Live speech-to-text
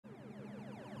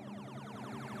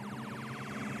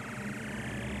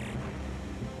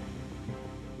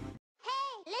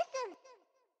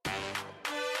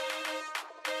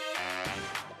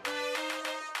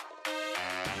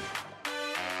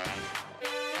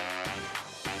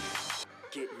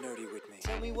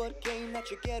what game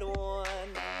that you get on.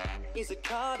 Is it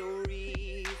card or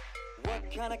read?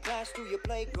 What kind of class do you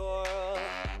play, girl?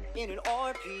 In an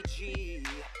RPG?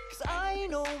 Cause I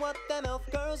know what them elf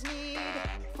girls need.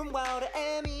 From WoW to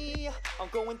Emmy, I'm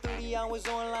going 30 hours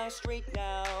online straight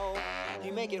now.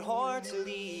 You make it hard to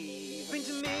leave. Bring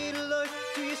to Middle Earth,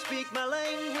 do you speak my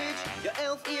language? Your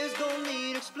elf ears don't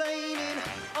need explaining.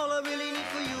 All I really need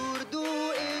for you to do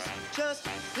is just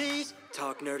please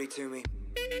talk nerdy to me.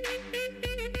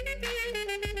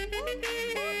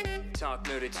 Talk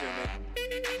nerdy to me.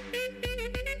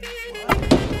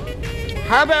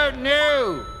 How about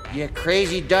new, you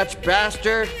crazy Dutch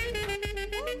bastard?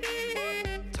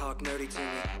 Talk nerdy to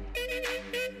me.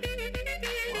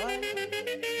 What?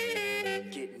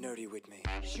 Get nerdy with me.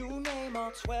 You name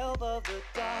all 12 of the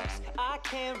dogs, I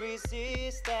can't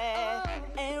resist that.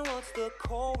 And what's the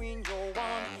core in your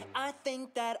wand? I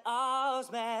think that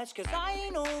ours match. Cause I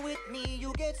know with me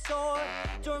you get sore.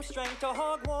 Durham strength to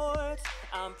Hogwarts.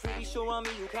 I'm pretty sure on me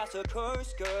you cast a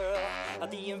curse, girl.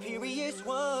 The Imperious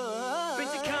one. Been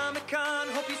to Comic-Con,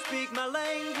 hope you speak my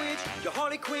language. Your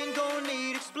Harley Quinn don't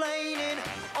need explaining.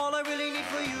 All I really need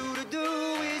for you to do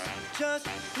is just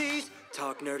please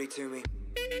talk nerdy to me.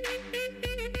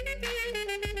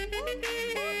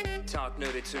 Talk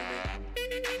nerdy to me.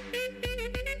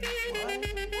 What?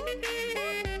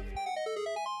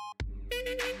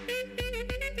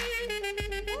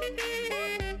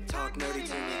 Talk nerdy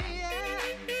to me.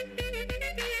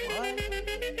 What?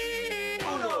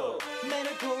 Uno,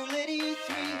 Manico Liddy,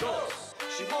 3 dos.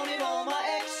 She wanted all my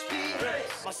XP.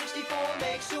 My 64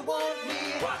 makes you want me.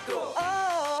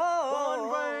 Oh, one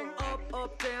ring.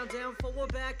 Up, down, down,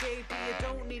 forward, back, A, B. You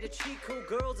don't need a cheat code,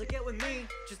 girl, to get with me.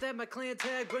 Just add my clan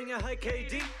tag, bring a high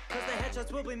KD. Cause the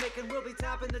headshots we'll be making, we'll be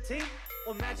tapping the team.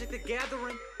 Or Magic the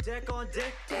Gathering, deck on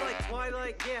deck. Like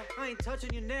Twilight, yeah, I ain't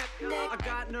touching your neck. I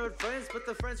got nerd friends, but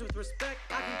they're friends with respect.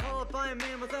 I can call up Iron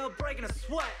Man without breaking a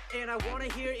sweat. And I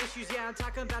wanna hear issues, yeah, I'm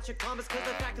talking about your comments. Cause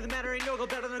the fact of the matter ain't no go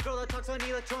better than a girl that talks on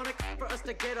electronics. For us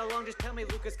to get along, just tell me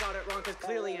Lucas got it wrong. Cause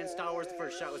clearly in Star Wars, the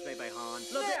first shot was made by Han.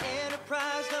 Love the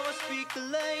Enterprise, now I speak the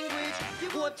language.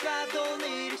 Your warp drive don't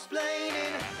need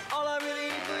explaining. All I really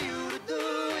need for you to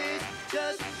do is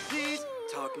just please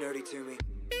talk nerdy to me.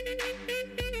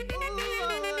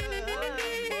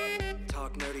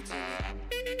 Talk nerdy to me.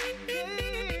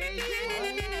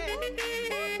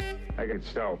 I get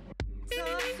so.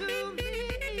 Talk to me.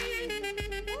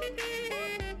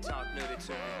 Talk nerdy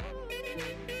to me.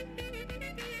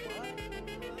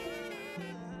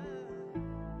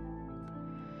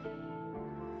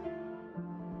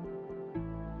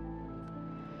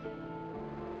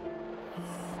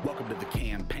 Welcome to the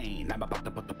campaign. I'm about to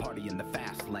put the party in the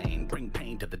fast lane. Bring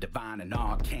pain to the divine and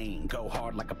arcane. Go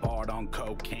hard like a bard on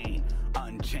cocaine.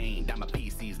 Unchained, I'm a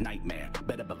PC's nightmare.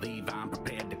 Better believe I'm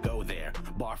prepared to go there.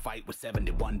 Bar fight with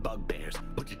 71 bugbears.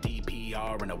 Put your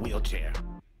DPR in a wheelchair.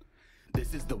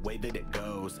 This is the way that it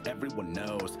goes, everyone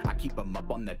knows. I keep them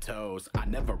up on their toes. I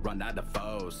never run out of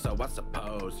foes, so I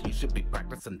suppose you should be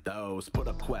practicing those. Put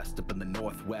a quest up in the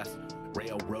northwest,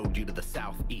 railroad you to the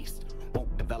southeast.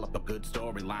 Won't develop a good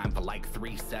storyline for like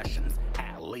 3 sessions,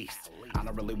 at least. I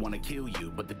don't really want to kill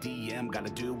you, but the DM gotta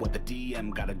do what the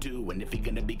DM gotta do. And if you're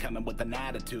gonna be coming with an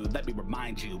attitude, let me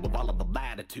remind you of all of the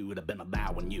latitude I've been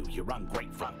allowing you. You're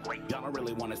ungrateful. Y'all don't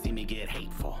really want to see me get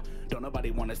hateful. Don't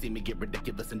nobody want to see me get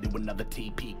ridiculous and do another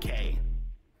TPK.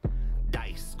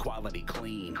 Dice, quality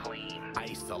clean.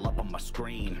 Ice all up on my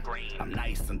screen. I'm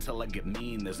nice until I get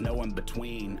mean, there's no in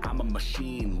between. I'm a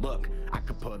machine, look, I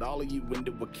could put all of you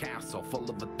into a castle full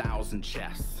of 1,000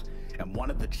 chests. And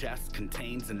one of the chests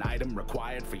contains an item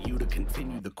required for you to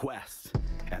continue the quest.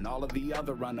 And all of the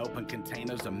other unopened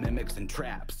containers are mimics and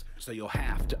traps. So you'll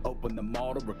have to open them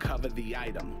all to recover the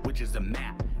item, which is a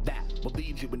map that will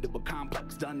lead you into a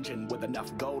complex dungeon with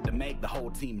enough gold to make the whole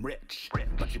team rich.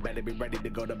 But you better be ready to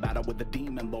go to battle with a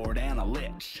demon lord and a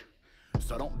lich.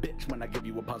 So don't bitch when I give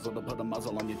you a puzzle to put a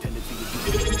muzzle on your tendency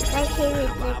to do it. I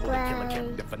will kill a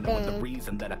character for no other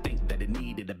reason that I think that it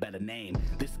needed a better name.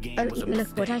 This game was a mistake.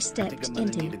 Look what I stepped think I'm gonna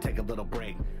into. need to take a little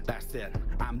break. That's it.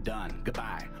 I'm done.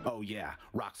 Goodbye. Oh yeah,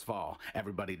 rocks fall.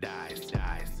 Everybody dies.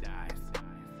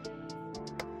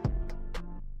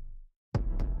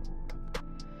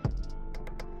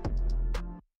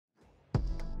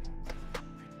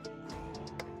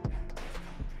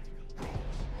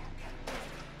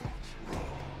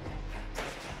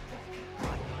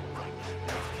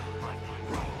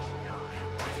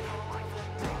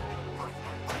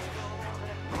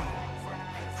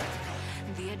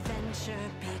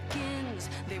 Begins.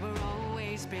 They were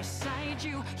always beside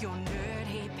you, your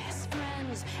nerdy best friend.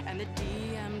 wings and the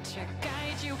DM to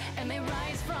guide you, and they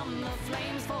rise from the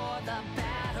flames for the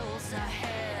battles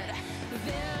ahead.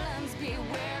 Villains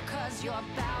beware, 'cause you're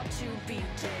about to be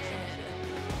dead.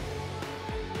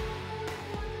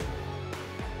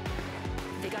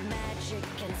 They got magic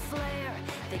and flair,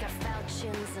 they got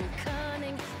falchions and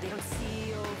cunning. They don't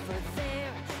see over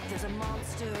there, there's a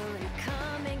monster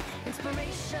incoming.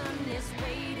 Inspiration is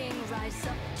waiting, rise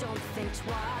up, don't think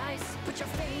twice. Put your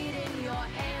fate in your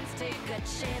hands, take a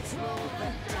chance, roll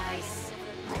the dice.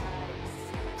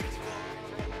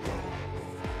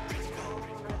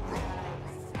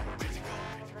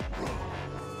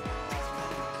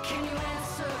 Can you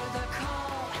answer the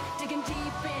call, digging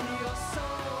deep in your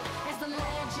soul? As the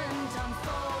legend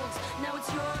unfolds, now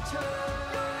it's your turn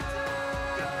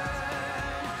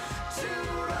to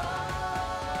roll.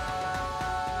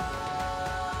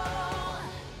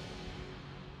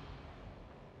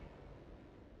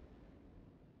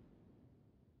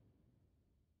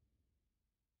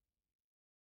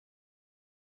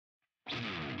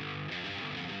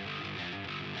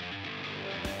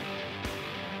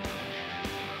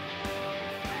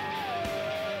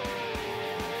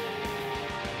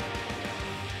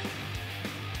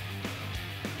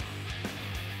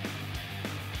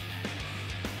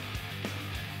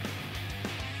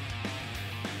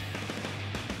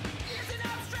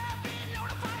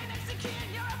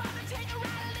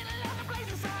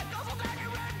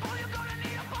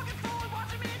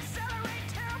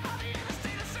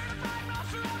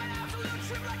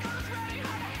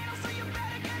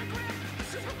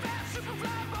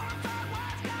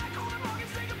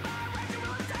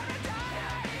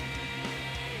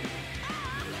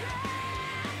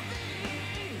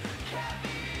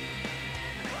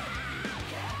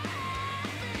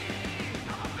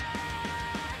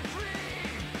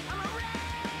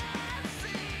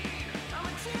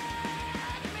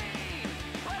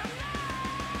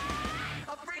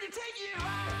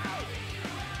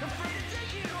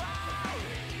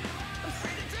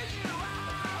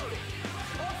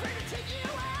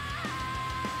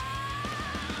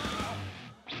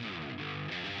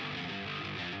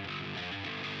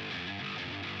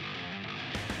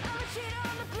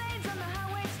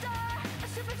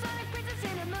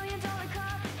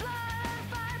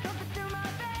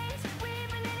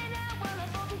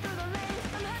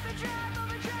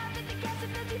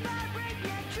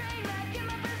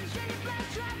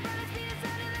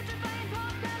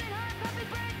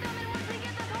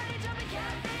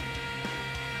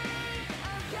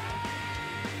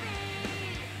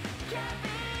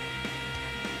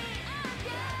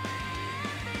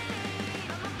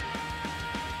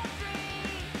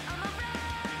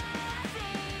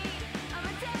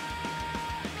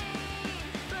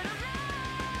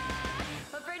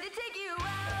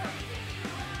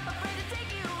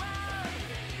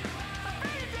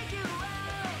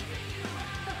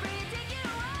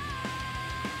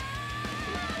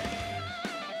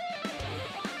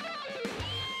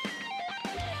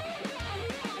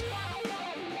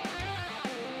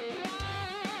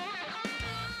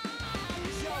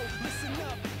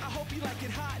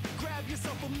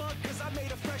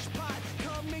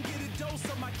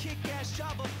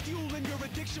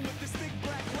 With this thick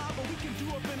black lava, we can do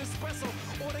up an espresso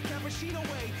or the cappuccino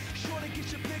way. Sure to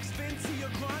get your fix, fancy or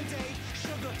grande.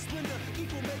 Sugar, Splendor,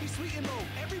 equal, maybe sweet and low.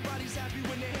 Everybody's happy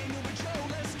when they're hanging with Joe.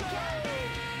 Let's go.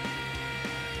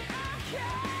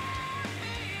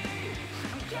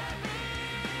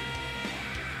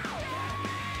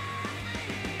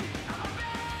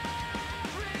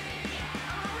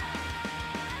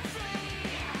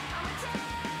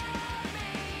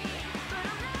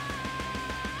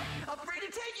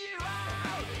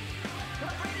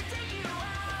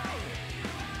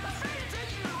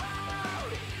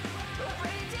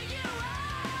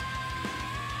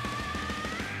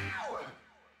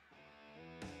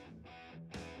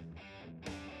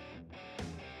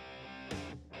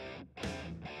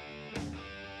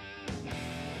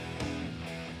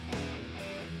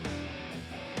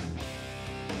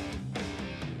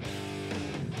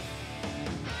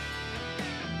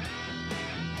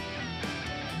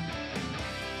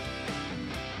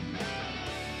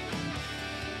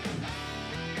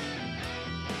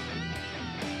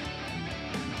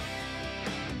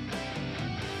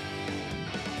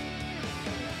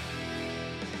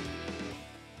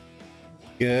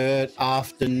 Good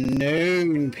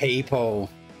afternoon, people.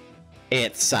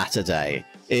 It's Saturday.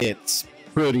 It's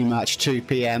pretty much 2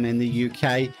 p.m. in the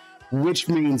UK, which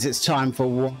means it's time for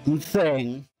one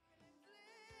thing.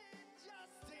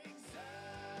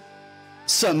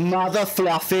 Some mother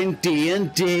fluffing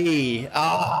D&D.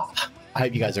 I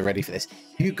hope you guys are ready for this.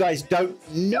 You guys don't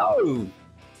know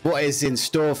what is in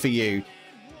store for you.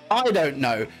 I don't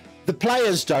know. The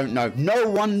players don't know. No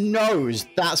one knows.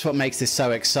 That's what makes this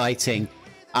so exciting.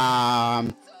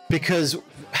 Because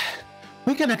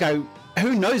we're going to go...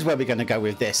 Who knows where we're going to go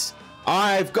with this?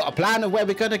 I've got a plan of where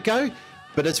we're going to go.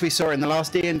 But as we saw in the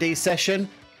last D&D session,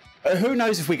 who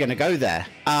knows if we're going to go there?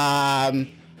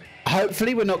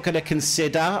 Hopefully we're not going to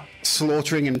consider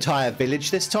slaughtering an entire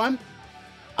village this time.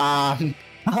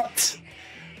 But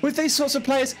with these sorts of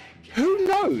players, who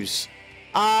knows?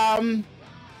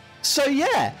 So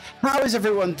yeah, how is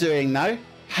everyone doing though?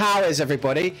 How is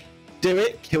everybody? Do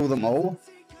it, kill them all.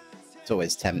 It's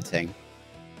always tempting.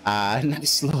 No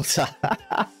slaughter.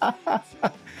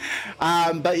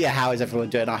 But yeah, how is everyone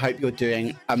doing? I hope you're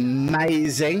doing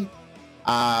amazing.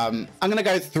 I'm going to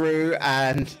go through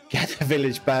and get the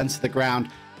village burned to the ground.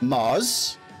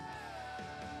 Moz,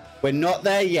 we're not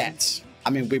there yet. I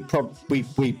mean, we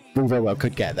very well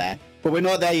could get there, but we're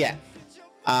not there yet.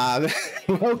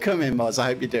 Welcome in, Moz. I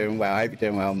hope you're doing well. I hope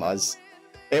you're doing well, Moz.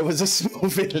 It was a small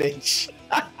village.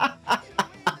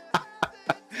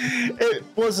 It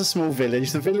was a small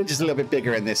village. The village is a little bit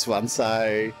bigger in this one,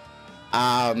 so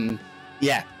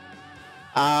yeah.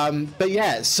 But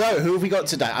yeah, so who have we got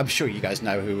today? I'm sure you guys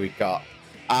know who we've got.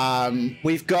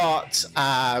 We've got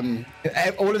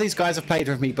all of these guys have played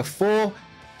with me before,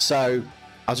 so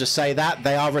I'll just say that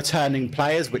they are returning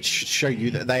players, which should show you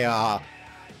that they are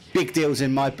big deals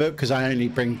in my book, because I only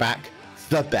bring back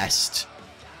the best.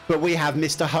 But we have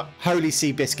Mr. Holy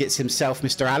Sea Biscuits himself,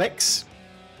 Mr. Alex.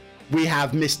 We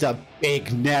have Mr.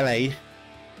 Big Nelly.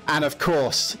 And of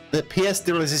course, the pièce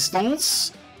de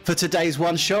résistance for today's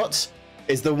one-shot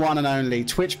is the one and only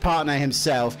Twitch partner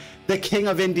himself, the king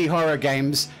of indie horror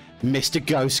games, Mr.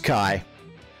 Ghost Kai.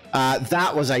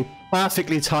 That was a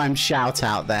perfectly timed shout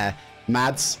out there,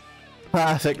 Mads.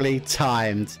 Perfectly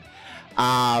timed.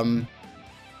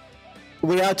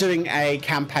 We are doing a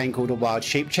campaign called A Wild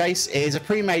Sheep Chase. It is a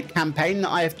pre-made campaign that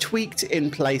I have tweaked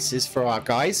in places for our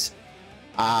guys.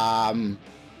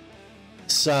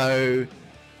 So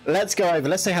let's go over.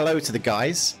 Let's say hello to the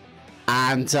guys,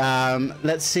 and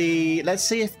let's see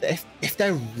if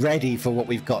they're ready for what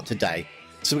we've got today.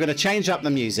 So we're going to change up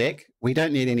the music. We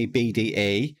don't need any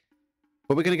BDE,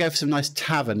 but we're going to go for some nice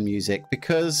tavern music,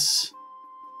 because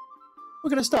we're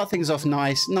going to start things off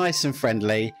nice and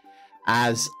friendly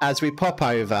as we pop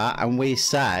over and we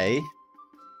say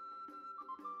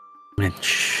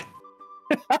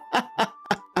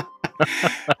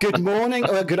good morning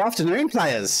or good afternoon,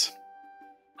 players.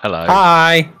 Hello.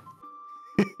 Hi.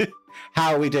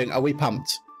 How are we doing? Are we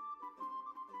pumped?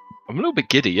 I'm a little bit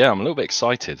giddy, yeah. I'm a little bit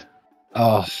excited.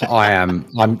 Oh, I am.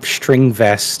 I'm string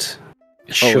vest.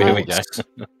 Oh, here we go.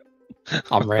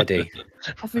 I'm ready.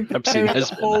 I've been I've seen preparing the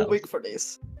this whole now. week for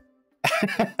this.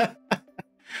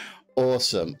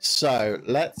 Awesome. So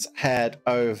let's head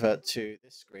over to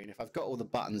this screen. If I've got all the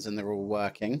buttons and they're all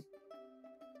working.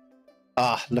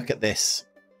 Ah, look at this.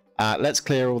 Let's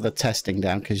clear all the testing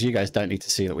down, because you guys don't need to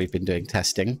see that we've been doing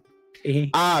testing.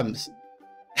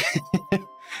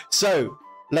 So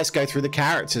let's go through the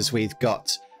characters we've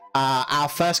got. Our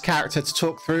first character to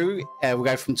talk through, we'll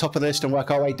go from top of the list and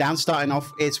work our way down. Starting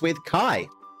off is with Kai.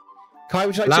 Kai,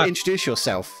 would you like to introduce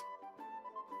yourself?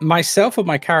 Myself or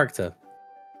my character?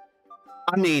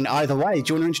 I mean, either way.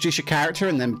 Do you want to introduce your character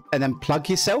and then plug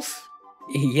yourself?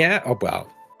 Yeah. Oh well.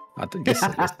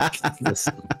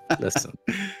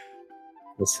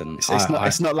 Listen.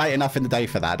 It's not late enough in the day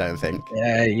for that, I don't think.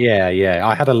 Yeah.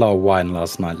 I had a lot of wine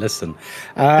last night. Listen.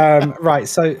 Right.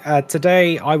 So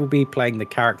today I will be playing the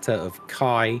character of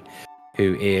Kai,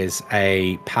 who is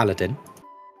a paladin.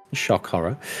 Shock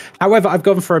horror. However, I've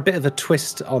gone for a bit of a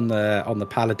twist on the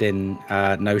paladin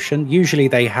notion. Usually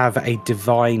they have a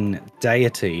divine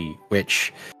deity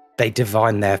which they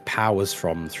divine their powers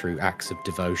from through acts of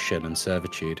devotion and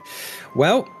servitude.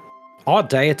 Well, our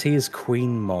deity is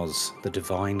Queen Moz, the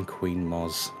divine Queen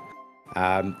Moz.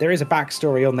 There is a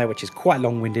backstory on there which is quite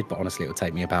long-winded, but honestly it will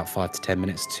take me about 5 to 10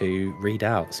 minutes to read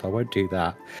out, so I won't do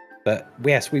that. But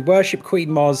yes, we worship Queen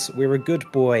Moz. We're a good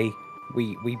boy.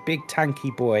 We big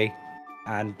tanky boy,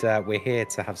 and we're here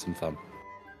to have some fun.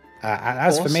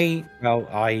 As for me, well,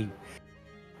 I'm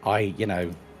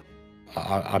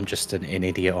just an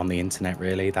idiot on the internet,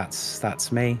 really. That's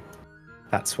me.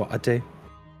 That's what I do.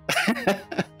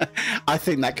 I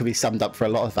think that could be summed up for a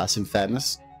lot of us, in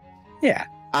fairness. Yeah.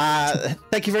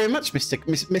 Thank you very much,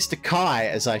 Mr. Kai,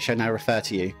 as I shall now refer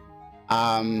to you.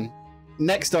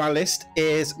 Next on our list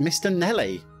is Mr.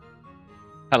 Nelly.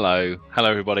 Hello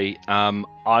everybody.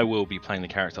 I will be playing the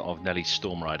character of Nelly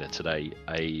Stormrider today,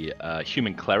 a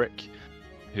human cleric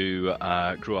who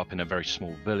grew up in a very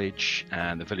small village,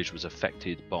 and the village was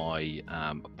affected by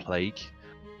a plague.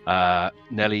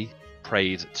 Nelly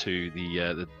prayed to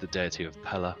the deity of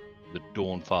Pella, the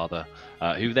Dawn Father,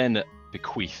 who then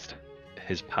bequeathed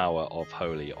his power of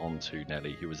holy onto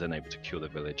Nelly, who was then able to cure the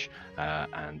village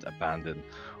and abandon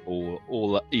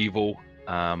all evil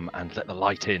and let the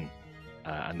light in,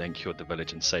 and then cured the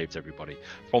village and saved everybody.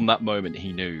 From that moment,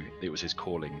 he knew it was his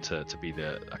calling to be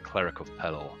a cleric of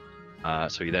Peril.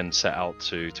 So he then set out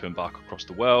to embark across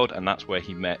the world, and that's where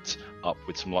he met up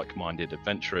with some like-minded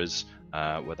adventurers,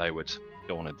 where they would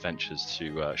go on adventures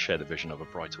to share the vision of a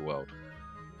brighter world.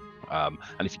 And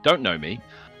if you don't know me,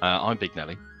 I'm Big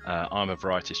Nelly. I'm a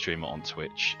variety streamer on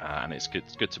Twitch, and it's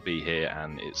good to be here.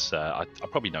 And it's I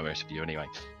probably know most of you anyway,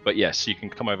 but yes, you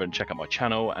can come over and check out my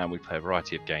channel, and we play a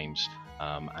variety of games.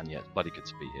 And yeah, bloody good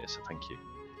to be here. So thank you.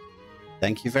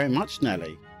 Thank you very much,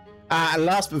 Nelly.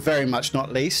 Last but very much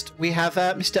not least, we have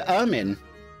Mr. Ermin.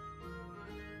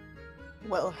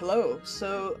 Well, hello.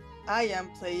 So I am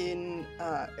playing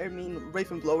Ermin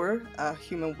Ravenblower, a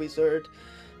human wizard.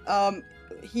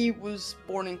 He was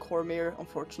born in Cormyr,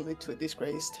 unfortunately, to a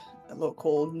disgraced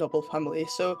local noble family.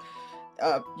 So,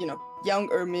 young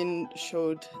Ermin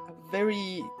showed a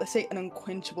very, let's say, an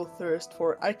unquenchable thirst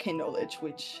for arcane knowledge,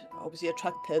 which obviously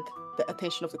attracted the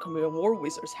attention of the Cormyrian war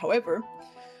wizards. However,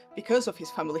 because of his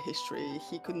family history,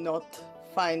 he could not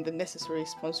find the necessary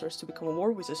sponsors to become a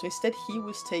war wizard. So instead, he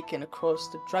was taken across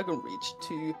the Dragon Reach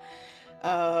to,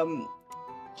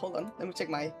 hold on, let me check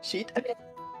my sheet.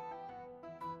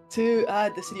 To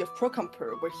the city of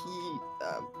Procampur, where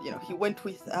he went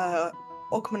with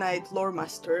Ockmanite lore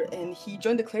master, and he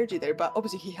joined the clergy there. But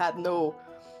obviously, he had no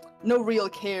real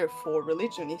care for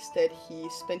religion. Instead, he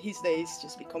spent his days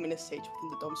just becoming a sage within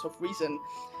the domes of reason.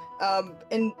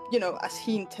 And as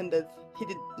he intended, he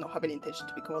did not have any intention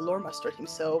to become a lore master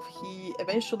himself. He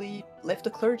eventually left the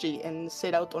clergy and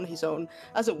set out on his own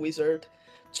as a wizard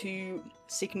to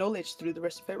seek knowledge through the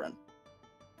rest of Faerun.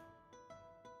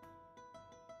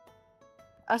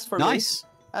 As for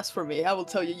me, I will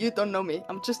tell you, you don't know me.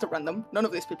 I'm just a random. None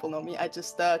of these people know me. I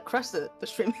just crashed the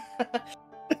stream.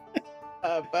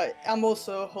 But I'm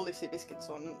also Holy Sea Biscuits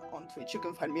on Twitch. You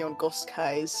can find me on Ghost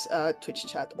Sky's Twitch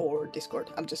chat or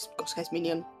Discord. I'm just Ghost Sky's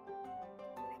minion.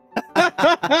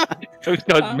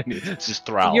 It's just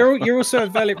Thrall. You're also a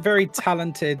very, very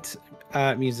talented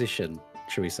musician,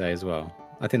 should we say, as well?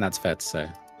 I think that's fair to say.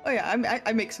 Oh yeah,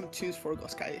 I make some tunes for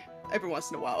Ghost Sky every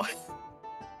once in a while.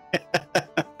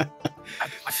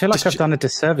 I feel like I've done a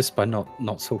disservice by not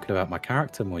talking about my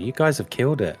character more. You guys have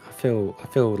killed it. I feel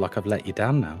like I've let you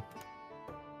down now.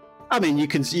 I mean, you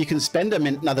can spend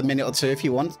another minute or two if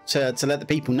you want to let the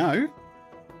people know.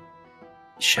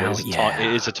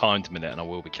 It is a timed minute, and I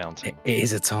will be counting. It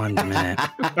is a timed minute.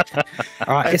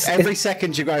 All right, every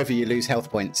second you go over, you lose health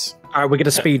points. All right, we're going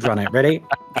to speed run it. Ready?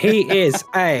 He is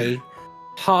a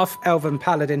half-elven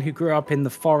paladin who grew up in the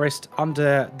forest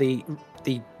under the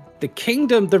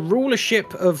kingdom, the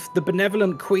rulership of the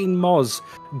benevolent Queen Moz,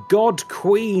 God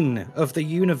Queen of the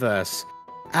universe.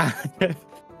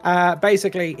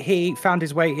 Basically, he found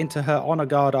his way into her honor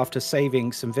guard after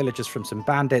saving some villagers from some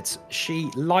bandits.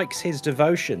 She likes his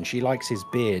devotion. She likes his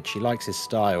beard. She likes his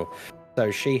style.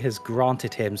 So she has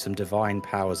granted him some divine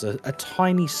powers, a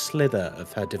tiny slither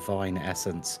of her divine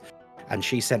essence. And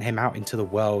she sent him out into the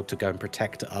world to go and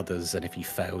protect others. And if he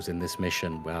fails in this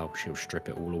mission, well, she'll strip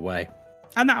it all away.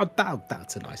 And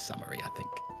that's a nice summary, I think.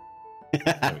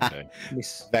 Okay.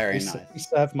 Very nice. He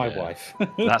served my wife.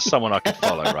 That's someone I could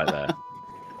follow right there.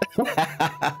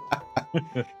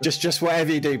 just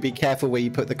whatever you do, be careful where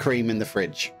you put the cream in the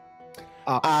fridge.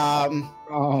 I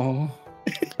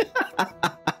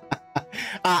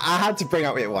had to bring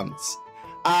up it once.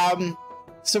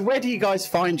 So where do you guys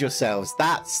find yourselves?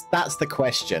 That's the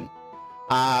question.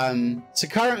 So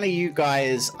currently you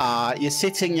guys you're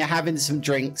sitting, you're having some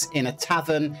drinks in a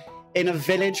tavern in a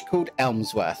village called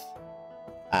Elmsworth.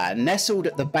 Nestled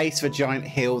at the base of a giant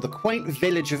hill, the quaint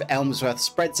village of Elmsworth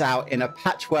spreads out in a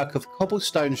patchwork of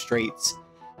cobblestone streets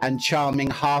and charming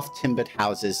half-timbered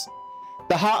houses.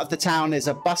 The heart of the town is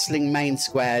a bustling main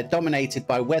square dominated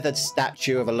by a weathered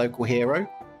statue of a local hero,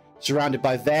 surrounded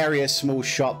by various small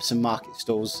shops and market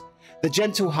stalls. The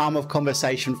gentle hum of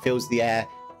conversation fills the air,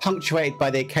 punctuated by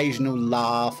the occasional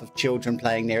laugh of children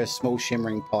playing near a small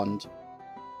shimmering pond.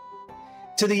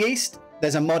 To the east,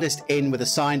 there's a modest inn with a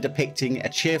sign depicting a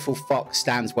cheerful fox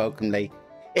stands welcomely,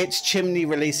 its chimney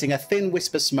releasing a thin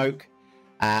wisp of smoke,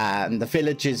 and the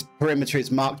village's perimeter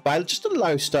is marked by just a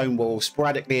low stone wall,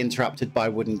 sporadically interrupted by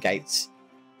wooden gates.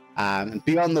 And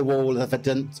beyond the wall, a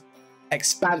verdant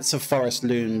expanse of forest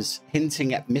looms,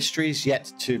 hinting at mysteries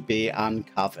yet to be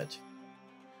uncovered.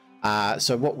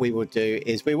 So what we will do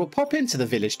is we will pop into the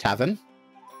village tavern,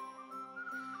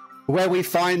 where we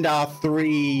find our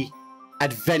 3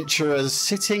 adventurers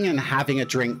sitting and having a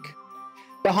drink.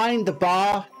 Behind the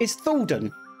bar is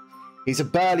Thulden. He's a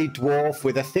burly dwarf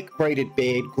with a thick braided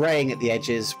beard, greying at the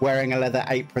edges, wearing a leather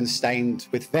apron stained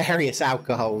with various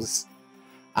alcohols.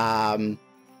 And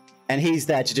he's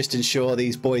there to just ensure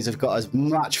these boys have got as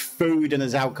much food and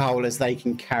as alcohol as they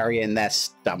can carry in their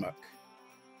stomach.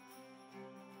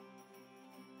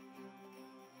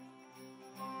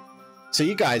 So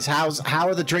you guys, how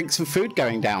are the drinks and food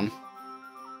going down?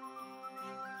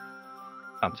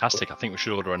 Fantastic. I think we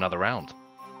should order another round.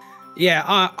 Yeah,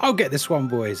 I'll get this one,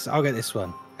 boys. I'll get this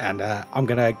one. And I'm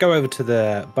going to go over to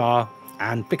the bar.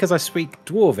 And because I speak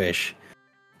Dwarvish,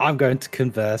 I'm going to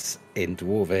converse in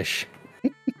Dwarvish.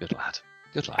 Good lad.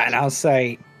 Good lad. And I'll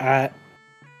say, a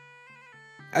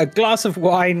glass of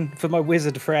wine for my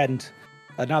wizard friend,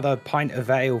 another pint of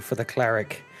ale for the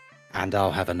cleric, and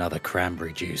I'll have another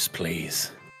cranberry juice,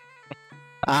 please.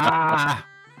 Ah,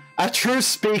 a true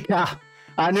speaker.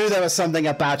 I knew there was something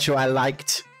about you I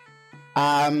liked.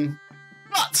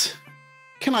 But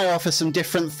can I offer some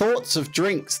different thoughts of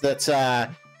drinks that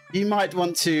you might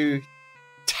want to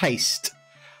taste?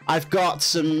 I've got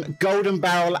some golden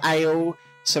barrel ale,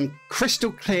 some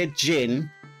crystal clear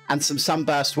gin, and some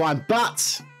sunburst wine.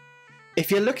 But if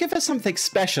you're looking for something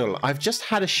special, I've just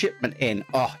had a shipment in.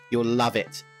 Oh, you'll love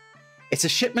it. It's a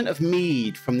shipment of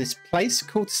mead from this place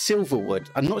called Silverwood.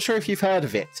 I'm not sure if you've heard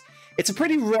of it. It's a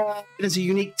pretty rare and has a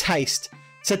unique taste,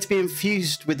 said to be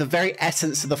infused with the very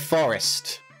essence of the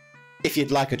forest. If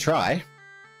you'd like a try.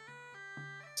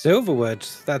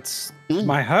 Silverwood, that's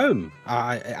my home.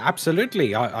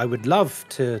 Absolutely. I would love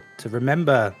to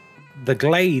remember the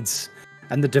glades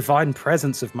and the divine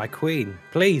presence of my queen.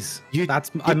 Please.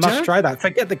 I must try that.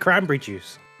 Forget the cranberry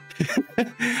juice.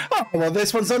 Oh, well,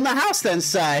 this one's on the house then,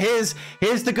 sir.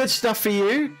 Here's the good stuff for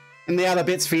you and the other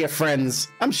bits for your friends.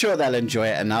 I'm sure they'll enjoy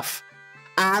it enough.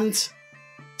 And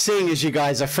seeing as you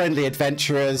guys are friendly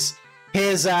adventurers,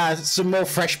 here's some more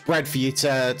fresh bread for you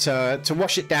to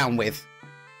wash it down with.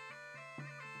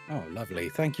 Oh, lovely.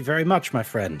 Thank you very much, my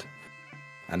friend.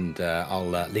 And I'll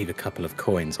leave a couple of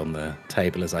coins on the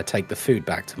table as I take the food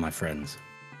back to my friends.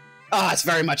 Ah, it's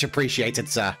very much appreciated,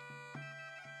 sir.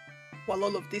 While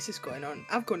all of this is going on,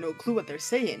 I've got no clue what they're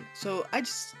saying. So I'm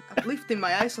lifting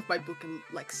my eyes off my book and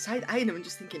like side-eyeing them and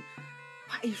just thinking,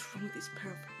 what is wrong with this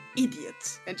pair of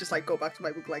idiots? And just like go back to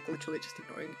my book, like literally just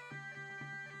ignoring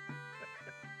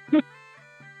it.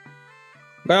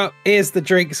 Well, here's the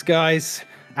drinks, guys.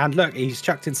 And look, he's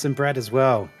chucked in some bread as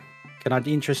well. Can I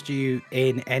interest you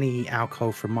in any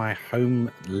alcohol from my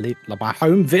home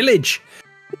village?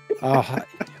 Oh,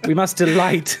 we must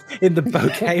delight in the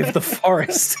bouquet of the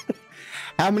forest.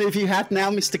 How many have you had now,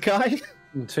 Mr. Kai?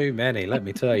 Too many, let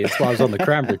me tell you. That's why I was on the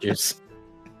cranberry juice.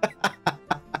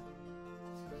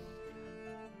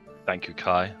 Thank you,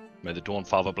 Kai. May the Dawn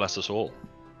Father bless us all.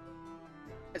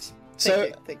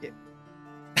 Thank you.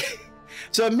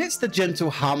 So amidst the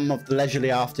gentle hum of the leisurely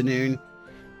afternoon,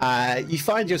 you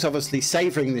find yourself obviously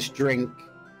savouring this drink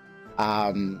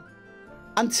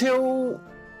until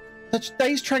the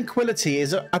day's tranquility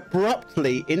is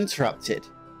abruptly interrupted.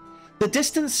 The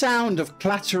distant sound of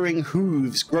clattering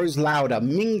hooves grows louder,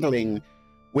 mingling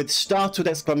with startled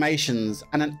exclamations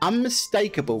and an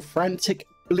unmistakable frantic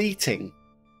bleating.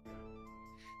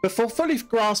 Before fully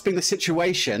grasping the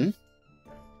situation,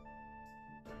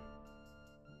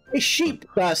 a sheep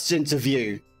bursts into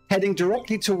view, heading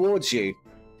directly towards you.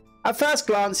 At first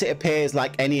glance, it appears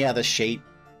like any other sheep.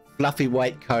 Fluffy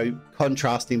white coat,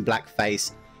 contrasting black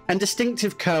face, and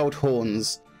distinctive curled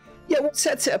horns. Yet what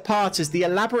sets it apart is the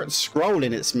elaborate scroll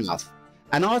in its mouth,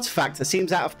 an artefact that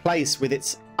seems out of place with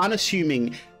its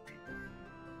unassuming...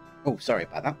 Oh, sorry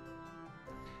about that.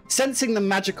 Sensing the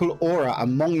magical aura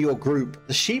among your group,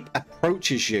 the sheep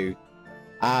approaches you.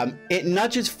 It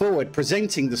nudges forward,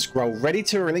 presenting the scroll, ready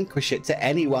to relinquish it to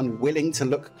anyone willing to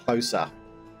look closer.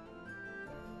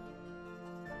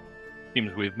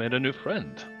 Seems we've made a new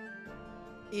friend.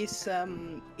 Is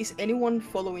anyone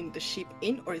following the sheep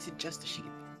in, or is it just the sheep?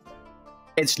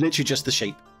 It's literally just the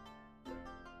sheep.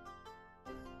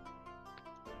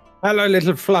 Hello,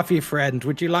 little fluffy friend.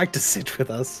 Would you like to sit with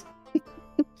us?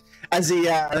 As he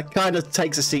kind of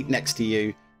takes a seat next to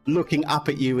you, looking up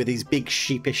at you with his big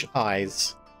sheepish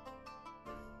eyes.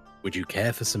 Would you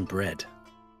care for some bread?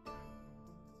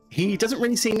 He doesn't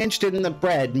really seem interested in the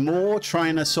bread, more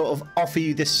trying to sort of offer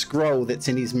you this scroll that's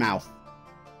in his mouth.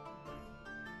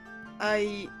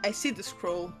 I see the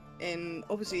scroll, and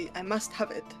obviously I must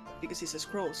have it. because it's a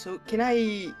scroll. So can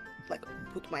I like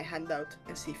put my hand out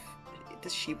and see if the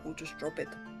sheep will just drop it?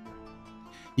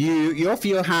 You offer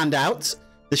your hand out.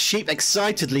 The sheep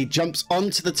excitedly jumps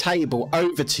onto the table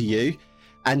over to you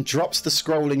and drops the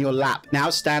scroll in your lap, now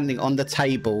standing on the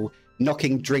table,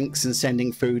 knocking drinks and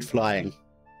sending food flying.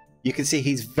 You can see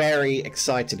he's very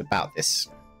excited about this.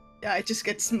 Yeah, I just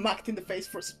get smacked in the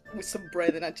face with some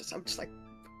bread, and I'm just like,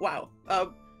 wow.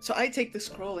 So I take the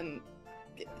scroll, and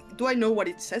do I know what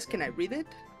it says? Can I read it?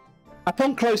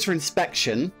 Upon closer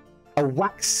inspection, a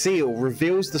wax seal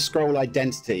reveals the scroll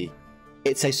identity.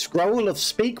 It's a scroll of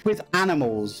Speak with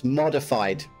Animals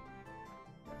modified.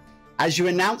 As you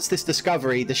announce this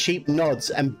discovery, the sheep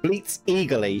nods and bleats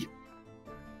eagerly.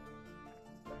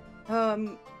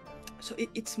 So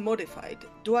it's modified.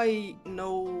 Do I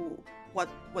know what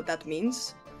that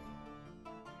means?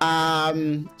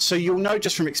 So you'll know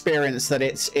just from experience that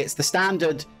it's the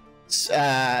standard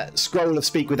scroll of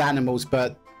Speak with Animals,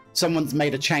 but someone's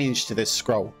made a change to this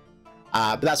scroll.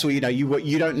 But that's all you know.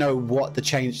 You don't know what the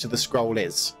change to the scroll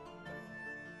is.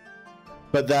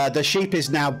 But the sheep is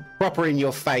now proper in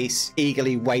your face,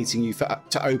 eagerly waiting you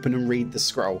to open and read the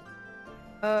scroll.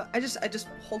 I just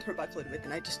hold her back a little bit,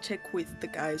 and I just check with the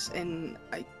guys, and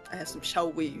I ask them, shall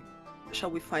we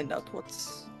find out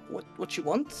what you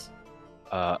want?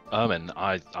 Ermin,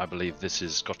 I believe this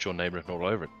has got your name written all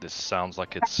over it. This sounds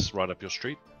like it's right up your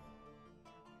street.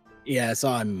 Yes,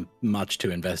 I'm much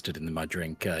too invested in my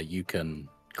drink. You can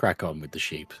crack on with the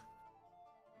sheep.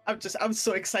 I'm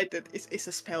so excited. It's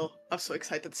a spell. I'm so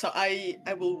excited. So I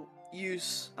will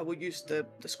use the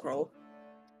scroll.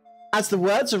 As the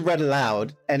words are read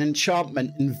aloud, an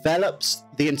enchantment envelops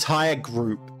the entire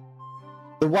group.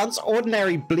 The once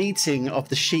ordinary bleating of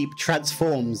the sheep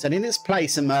transforms, and in its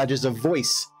place emerges a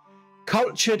voice,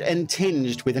 cultured and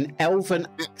tinged with an elven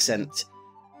accent,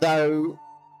 though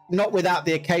not without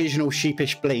the occasional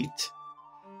sheepish bleat.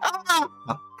 Ah,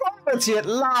 quality at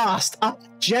last! A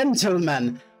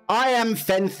gentleman! I am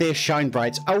Fenthir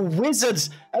Shinebright, a wizard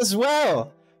as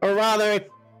well! A rather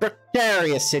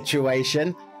precarious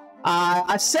situation.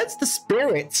 I sense the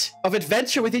spirit of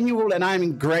adventure within you all, and I am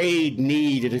in great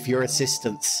need of your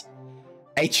assistance.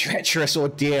 A treacherous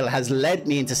ordeal has led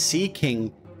me into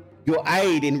seeking your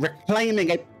aid in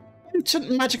reclaiming a potent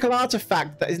magical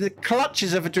artifact that is in the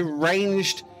clutches of a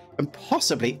deranged and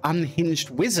possibly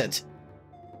unhinged wizard.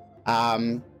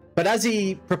 But as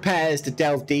he prepares to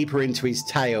delve deeper into his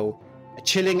tale, a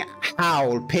chilling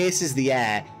howl pierces the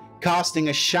air, casting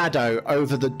a shadow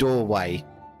over the doorway.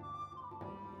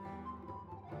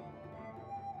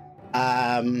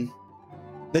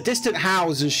 The distant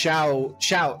howls and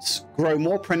shouts grow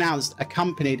more pronounced,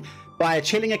 accompanied by a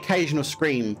chilling occasional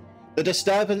scream. The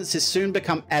disturbances soon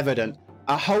become evident.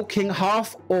 A hulking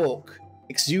half-orc,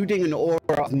 exuding an aura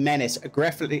of menace,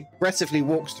 aggressively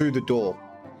walks through the door.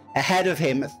 Ahead of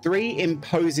him, 3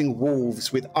 imposing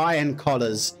wolves with iron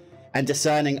collars and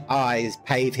discerning eyes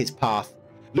pave his path.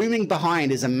 Looming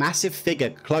behind is a massive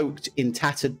figure cloaked in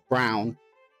tattered brown,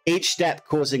 each step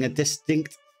causing a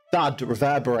distinct thud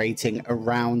reverberating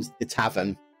around the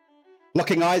tavern.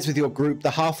 Locking eyes with your group, the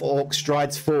half-orc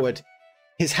strides forward,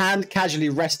 his hand casually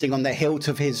resting on the hilt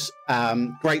of his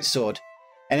greatsword,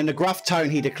 and in a gruff tone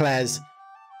he declares,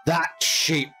 "That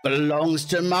sheep belongs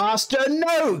to Master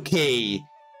Noki.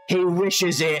 He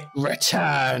wishes it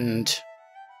returned."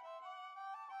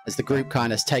 As the group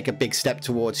kind of take a big step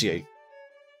towards you.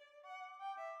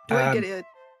 Do I get it?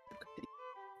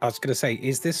 I was going to say,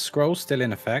 is this scroll still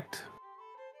in effect?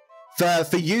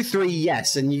 For you 3,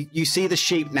 yes, and you see the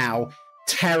sheep now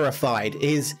terrified.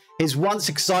 His once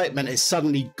excitement is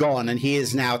suddenly gone, and he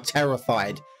is now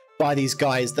terrified by these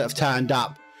guys that have turned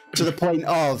up, to the point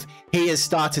of he has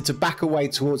started to back away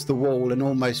towards the wall and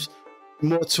almost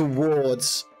more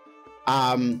towards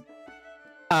Ermin.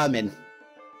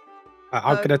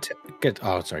 I'm going to get...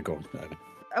 Oh, sorry, go on.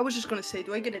 I was just gonna say,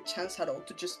 do I get a chance at all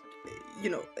to just,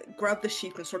 grab the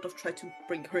sheep and sort of try to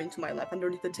bring her into my lap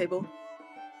underneath the table?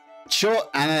 Sure,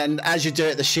 and as you do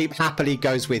it, the sheep happily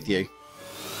goes with you.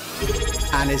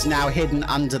 And is now hidden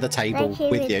under the table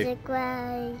with you.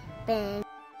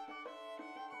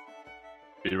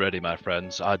 Be ready, my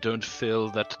friends. I don't feel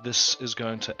that this is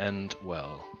going to end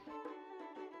well.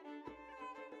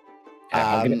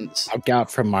 I'll get up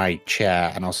from my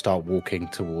chair and I'll start walking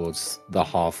towards the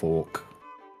half-orc.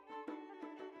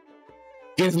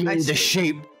 Give me the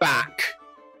sheep back!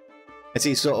 As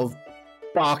he's sort of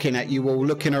barking at you all,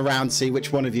 looking around to see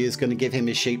which one of you is going to give him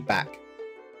his sheep back.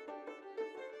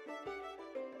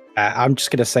 I'm just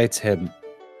going to say to him,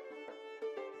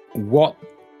 what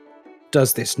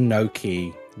does this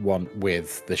Noki want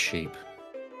with the sheep?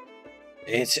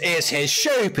 It's his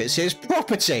sheep, it's his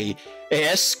property.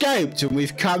 It escaped and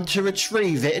we've come to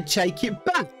retrieve it and take it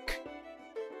back.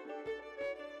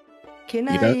 Can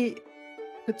You I don't-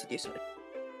 continue? Sorry.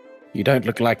 You don't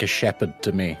look like a shepherd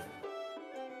to me.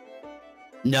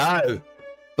 No,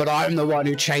 but I'm the one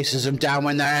who chases them down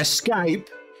when they escape.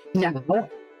 Now,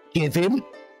 give him.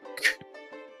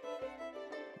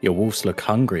 Your wolves look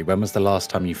hungry. When was the last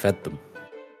time you fed them?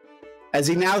 As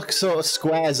he now sort of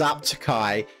squares up to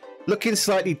Kai, looking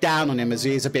slightly down on him as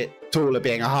he is a bit taller,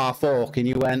 being a half orc, and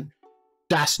you went,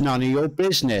 "That's none of your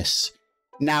business."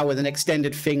 Now, with an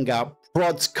extended finger,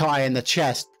 prods Kai in the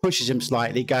chest, pushes him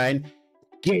slightly, going,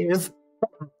 "Give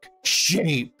back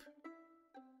sheep."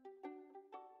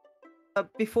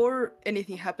 Before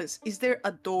anything happens, is there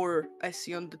a door I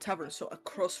see on the tavern, so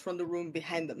across from the room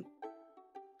behind them?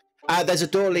 There's a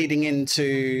door leading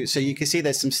into, so you can see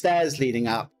there's some stairs leading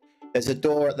up. There's a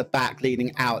door at the back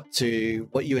leading out to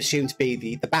what you assume to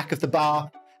be the back of the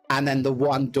bar, and then the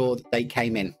one door that they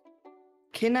came in.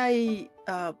 Can I,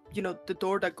 the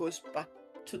door that goes back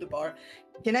to the bar,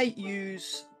 can I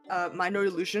use minor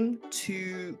illusion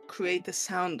to create the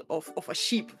sound of a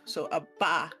sheep, so a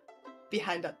ba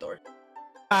behind that door?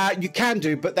 You can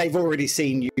do, but they've already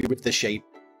seen you with the sheep.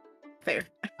 Fair.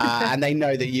 And they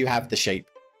know that you have the sheep.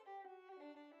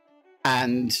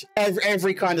 And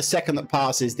every kind of second that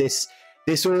passes, this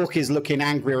orc is looking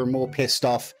angrier and more pissed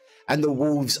off, and the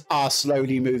wolves are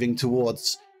slowly moving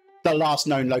towards the last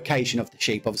known location of the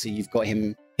sheep. Obviously, you've got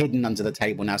him hidden under the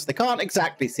table now, so they can't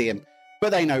exactly see him,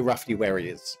 but they know roughly where he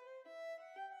is.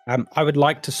 I would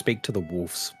like to speak to the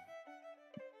wolves.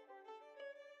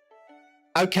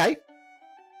 Okay.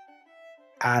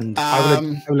 And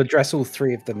I will address all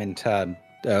three of them in turn,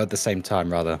 at the same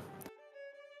time, rather.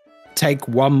 Take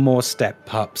one more step,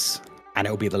 pups, and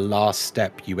it'll be the last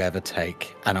step you ever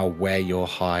take, and I'll wear your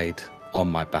hide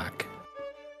on my back.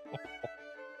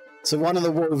 So one of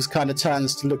the wolves kind of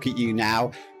turns to look at you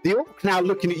now. The orc now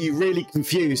looking at you really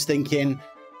confused, thinking,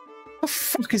 what the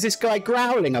fuck is this guy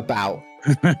growling about?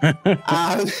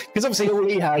 Because obviously all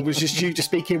he heard was just you just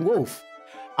speaking wolf.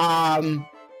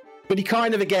 But he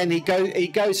kind of, again, he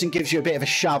goes and gives you a bit of a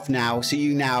shove now. So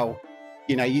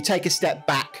you take a step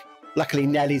back. Luckily,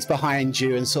 Nelly's behind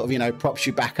you and sort of, props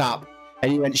you back up.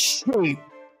 And you went, sheep,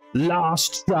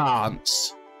 last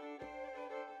chance.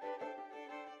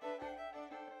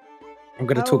 I'm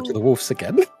going to talk to the wolves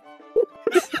again.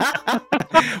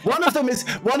 One of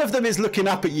them is looking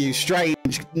up at you,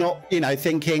 strange, not,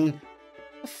 thinking, what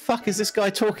the fuck is this guy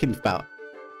talking about?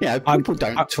 People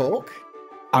don't talk.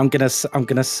 I'm gonna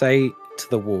say to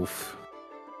the wolf,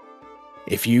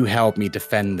 if you help me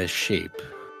defend this sheep,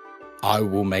 I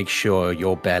will make sure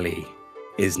your belly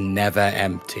is never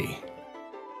empty.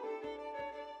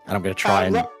 And I'm gonna try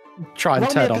and turn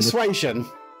on persuasion.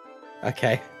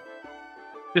 Okay.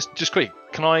 Just quick,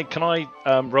 can I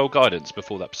roll guidance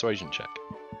before that persuasion check?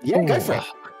 Yeah, go for it.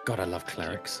 God, I love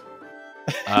clerics.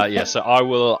 Yeah, so I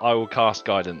will cast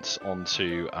guidance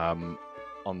onto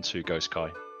Ghost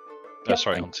Kai.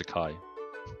 Onto Kai.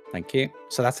 Thank you.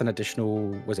 So that's an additional,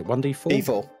 was it 1d4?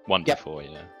 D4.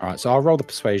 1d4, yeah. All right, so I'll roll the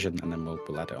persuasion and then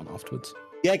we'll add it on afterwards.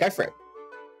 Yeah, go for it.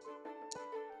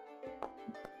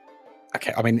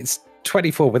 Okay, I mean, it's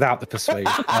 24 without the persuasion.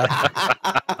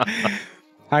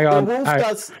 Hang on. The wolf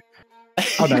does.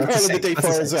 Oh, no, you that's roll a the six, D4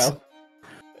 that's a as well.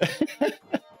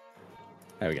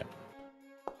 There we go.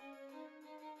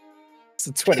 It's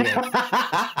a 21.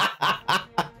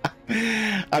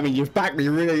 I mean, you've backed me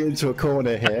really into a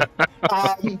corner here.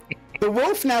 The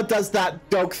wolf now does that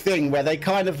dog thing where they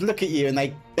kind of look at you and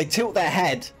they tilt their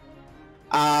head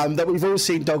that we've all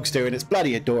seen dogs do, and it's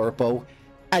bloody adorable.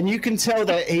 And you can tell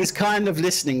that he's kind of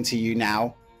listening to you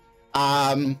now.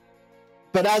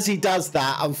 But as he does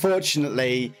that,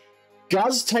 unfortunately,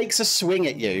 Guz takes a swing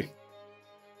at you,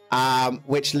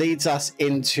 which leads us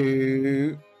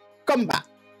into combat.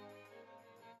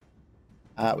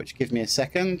 Which give me a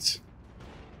second.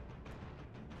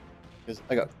 Because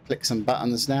I got to click some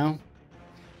buttons now.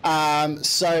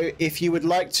 So if you would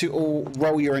like to all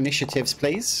roll your initiatives,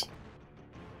 please.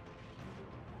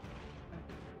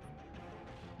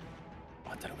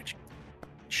 I don't know which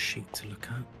sheet to look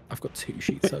at. I've got two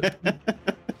sheets open.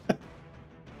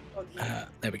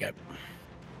 There we go.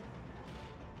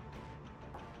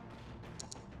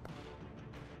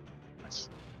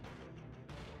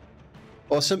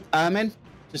 Awesome. Ermin,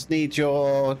 just need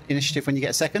your initiative when you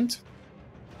get a second.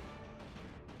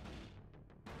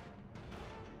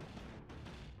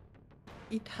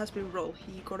 It has been rolled.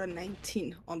 He got a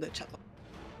 19 on the chat.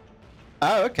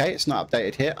 Oh, okay. It's not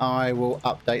updated here. I will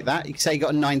update that. You can say you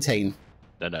got a 19.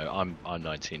 No, I'm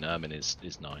 19. Ermin is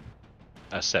 9.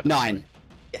 7. 9.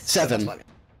 Yes, 7.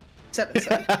 So that's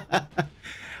fine.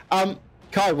 7.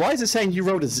 Kai, why is it saying you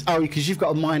rolled a... Oh, because you've got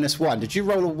a -1. Did you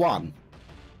roll a 1?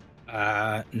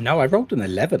 No, I rolled an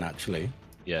 11, actually.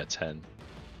 Yeah, 10.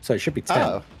 So it should be 10.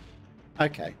 Oh,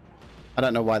 okay. I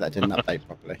don't know why that didn't update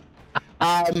properly.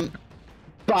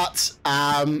 But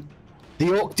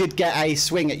the orc did get a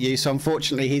swing at you, so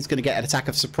unfortunately he's going to get an attack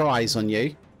of surprise on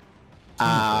you.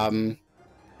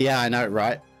 Yeah, I know,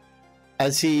 right?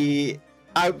 As he...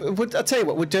 I'll tell you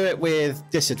what, we'll do it with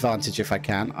disadvantage if I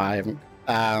can. I haven't...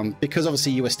 because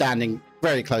obviously you were standing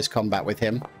very close combat with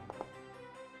him.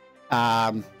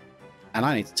 And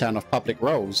I need to turn off public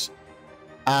rolls.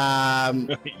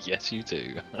 Yes, you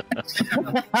do.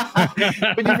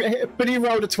 but he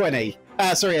rolled a 20.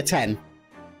 Sorry, a 10.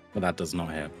 Well, that does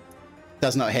not hit.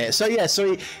 Does not hit. So yeah,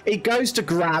 so he goes to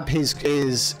grab his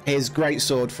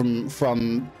greatsword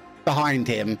from behind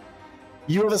him.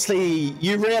 You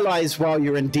realize while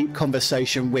you're in deep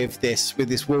conversation with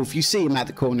this wolf, you see him at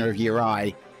the corner of your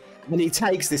eye, and he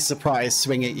takes this surprise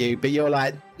swing at you, but you're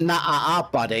like, nah,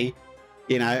 buddy,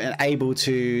 and able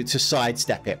to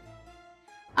sidestep it.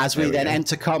 As we then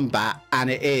enter combat, and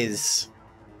it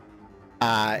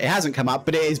hasn't come up,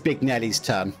 but it is Big Nelly's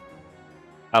turn.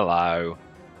 Hello.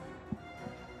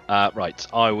 Right,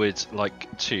 I would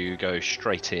like to go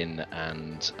straight in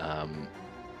and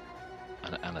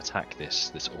attack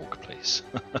this orc, please.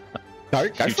 Go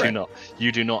for it.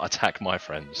 You do not attack my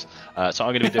friends. So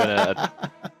I'm going to be doing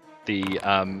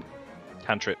the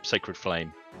cantrip Sacred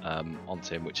Flame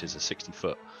onto him, which is a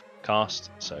 60-foot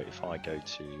cast. So if I go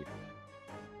to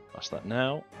cast that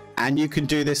now, and you can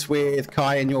do this with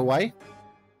Kai in your way.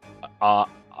 I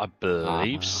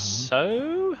believe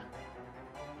so.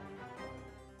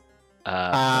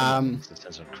 It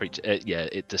descends on creature.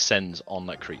 It descends on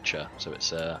that creature, so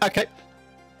it's okay.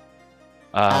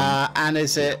 And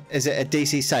is it a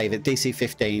DC save at DC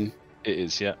 15? It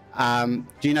is, yeah.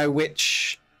 Do you know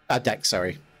which dex?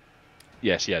 Sorry.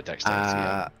 Yes, yeah, dex.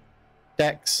 Yeah.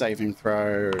 Dex saving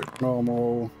throw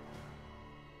normal.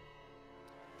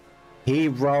 He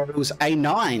rolls a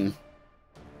 9.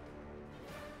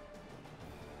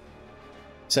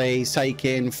 So he's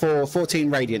taking 14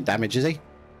 radiant damage, is he?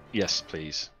 Yes,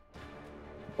 please.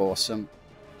 Awesome.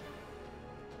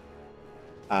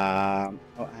 Oh,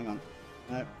 hang on.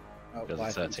 No. Oh,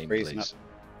 13, please.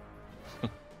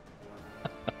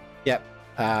 Yep.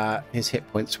 His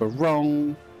hit points were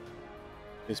wrong.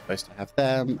 You're supposed to have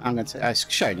them. I'm going to... It's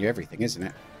showing you everything, isn't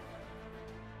it?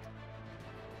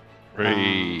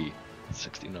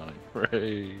 69.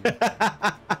 Hooray.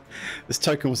 This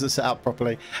token wasn't set up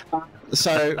properly.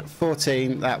 So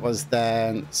 14, that was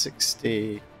then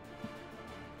 60...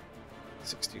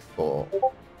 64.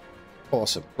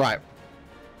 Awesome. Right.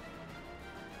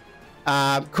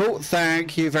 Cool.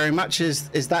 Thank you very much.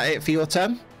 Is that it for your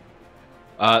turn?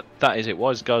 That is it. Why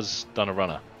has Guz done a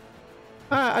runner?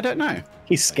 I don't know.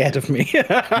 He's scared of me.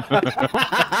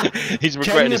 He's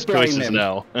regretting his choices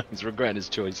now. He's regretting his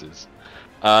choices.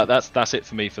 That's it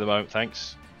for me for the moment.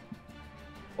 Thanks.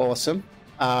 Awesome.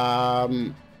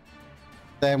 Then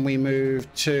we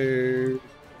move to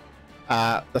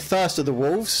the first of the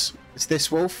wolves. It's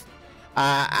this wolf.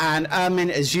 And Ermin,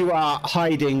 as you are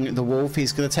hiding the wolf,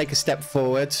 he's going to take a step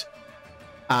forward.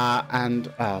 Why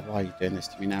are you doing this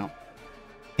to me now?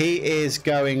 He is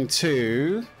going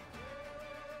to...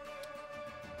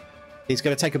 He's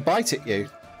going to take a bite at you.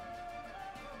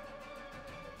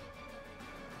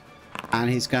 And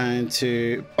he's going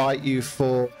to bite you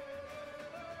for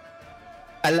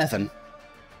 11.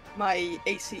 My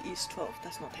AC is 12.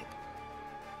 That's not hit.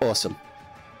 Awesome.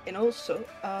 And also,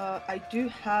 I do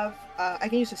have... I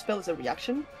can use a spell as a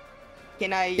reaction.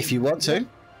 Can I... If you want to.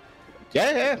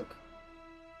 Yeah.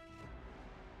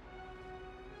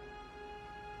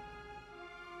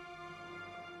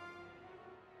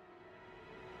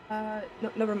 No,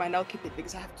 never mind. I'll keep it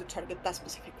because I have to target that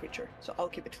specific creature. So I'll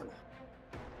keep it for now.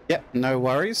 Yep, no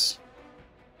worries.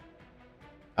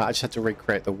 I just had to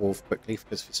recreate the wolf quickly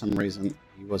because for some reason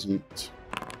he wasn't...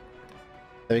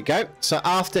 There we go. So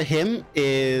after him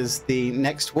is the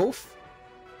next wolf,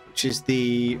 which is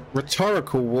the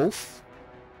rhetorical wolf.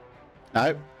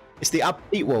 No, it's the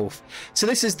upbeat wolf. So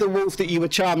this is the wolf that you were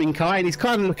charming, Kai, and he's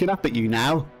kind of looking up at you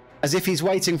now, as if he's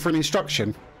waiting for an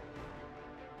instruction.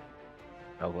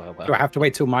 Oh, well. Do I have to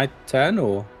wait till my turn,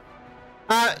 or...?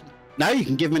 No, you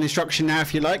can give him an instruction now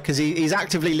if you like, because he's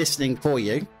actively listening for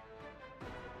you.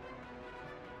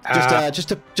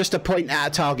 Just to point at a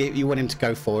target you want him to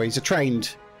go for. He's a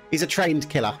trained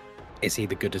killer. Is he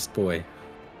the goodest boy?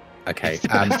 Okay.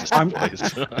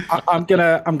 I'm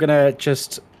gonna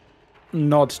just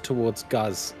nod towards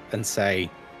Guz and say,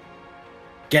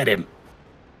 Get him.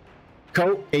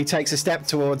 Cool. He takes a step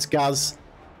towards Guz.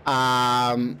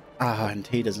 And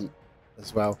he doesn't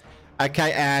as well.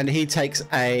 Okay, and he takes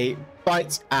a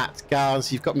bite at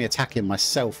Guz. You've got me attacking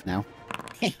myself now.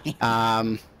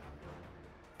 The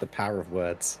power of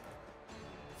words.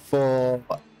 And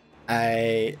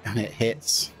it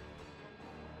hits.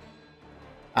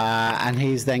 And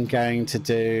he's then going to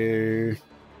do...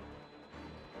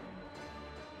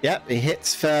 Yep, it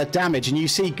hits for damage, and you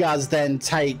see Guz then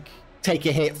take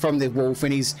a hit from the wolf,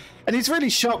 and he's really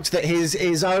shocked that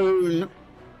his own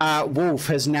wolf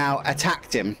has now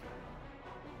attacked him.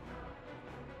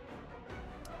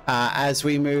 As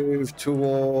we move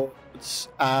towards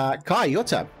Kai, your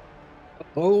turn.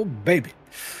 Oh baby.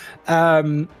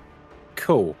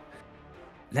 Cool.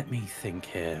 Let me think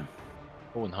here.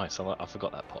 Oh, nice. I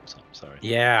forgot that popped up. Sorry.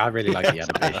 Yeah, I really like the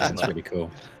animation. It's really cool.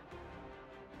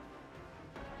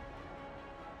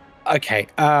 Okay.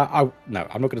 No,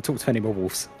 I'm not going to talk to any more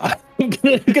wolves. I'm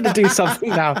going to do something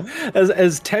now.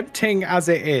 As tempting as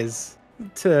it is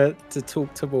to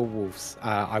talk to more wolves,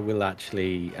 I will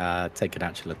actually take an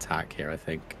actual attack here, I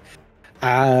think.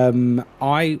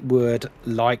 I would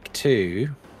like to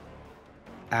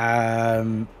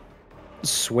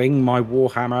swing my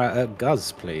warhammer at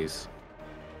Guz, please.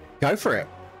 Go for it.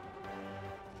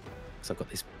 So I've got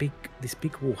this big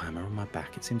warhammer on my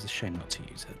back. It seems a shame not to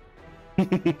use it.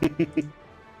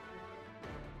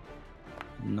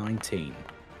 19.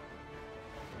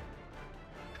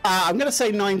 I'm going to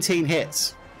say 19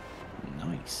 hits.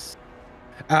 Nice.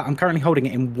 I'm currently holding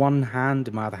it in one hand.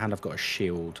 In my other hand, I've got a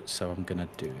shield, so I'm going to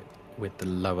do it with the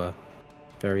lower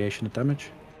variation of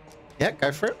damage. Yeah,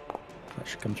 go for it. That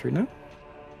should come through now.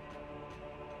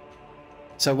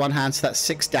 So one hand, so that's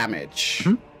 6 damage.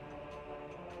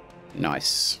 Mm-hmm.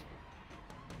 Nice.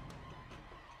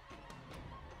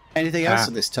 Anything else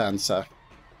on this turn, sir?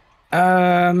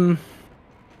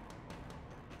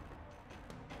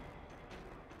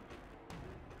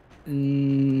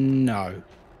 No.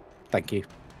 Thank you.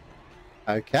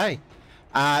 Okay.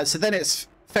 So then it's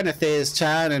Fenethir's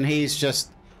turn, and he's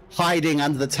just hiding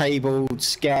under the table,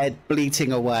 scared,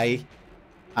 bleating away.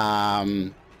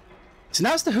 So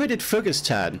now it's the hooded figure's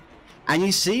turn, and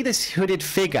you see this hooded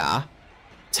figure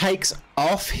takes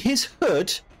off his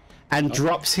hood and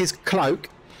drops his cloak,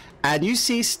 and you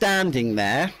see standing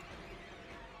there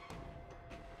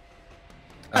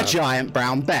a giant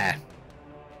brown bear.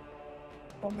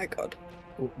 Oh my god.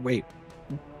 Wait.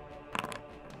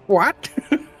 What?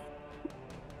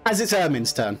 As it's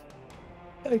Ermin's turn.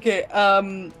 Okay,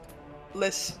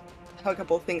 let's have a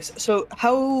couple of things. So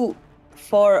how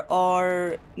far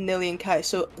are Nelly and Kai?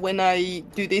 So when I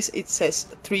do this, it says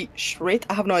 3 shrit.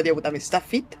 I have no idea what that means. Is that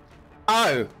feet?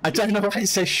 Oh, I don't know why it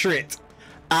says shrit.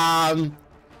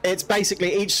 It's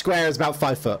basically each square is about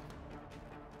 5 foot.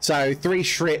 So 3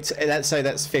 shrit, let's say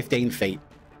that's 15 feet.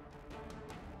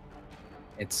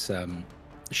 It's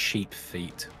sheep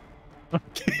feet.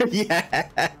 Yeah.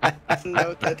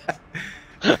 Noted.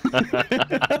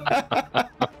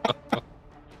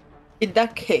 In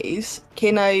that case,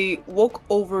 can I walk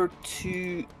over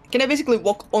to... Can I basically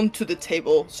walk onto the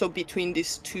table, so between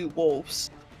these 2 wolves?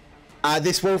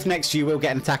 This wolf next to you will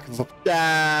get an attack of...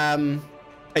 are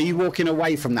you walking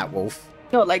away from that wolf?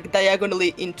 No, like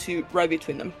diagonally into right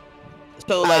between them.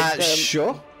 So like...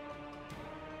 Sure.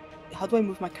 How do I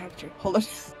move my character? Hold on.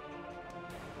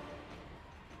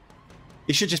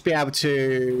 You should just be able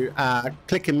to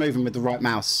click and move him with the right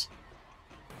mouse.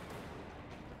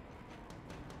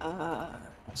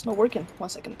 It's not working. 1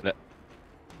 second.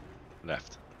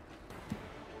 Left.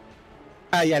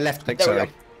 Yeah, left click, There we sorry.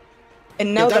 go.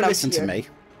 And now that don't I'm listen here... to me.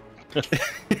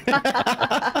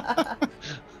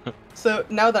 So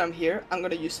now that I'm here, I'm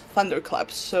gonna use thunderclap.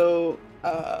 So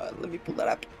let me pull that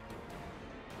up.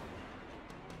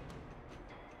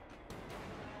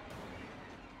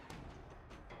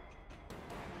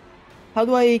 How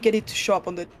do I get it to show up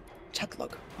on the chat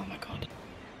log? Oh my god.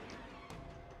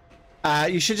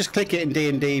 You should just click it in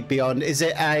D&D Beyond. Is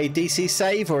it a DC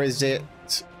save, or is it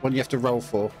one you have to roll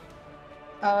for?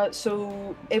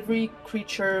 So every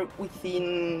creature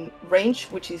within range,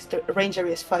 which is the range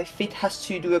area is 5 feet, has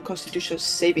to do a Constitution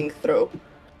saving throw.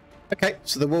 Okay,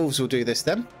 so the wolves will do this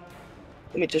then.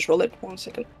 Let me just roll it. 1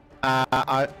 second.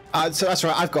 So that's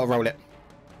right, I've got to roll it.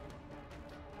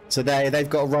 So they've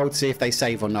got to roll to see if they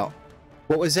save or not.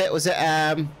 What was it? Was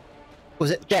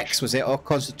it Dex, was it, or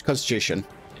Constitution?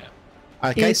 Yeah.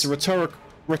 Okay, Yes. so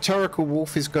rhetorical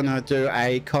wolf is going to do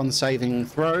a con saving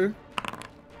throw.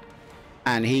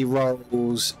 And he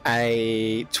rolls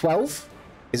a 12.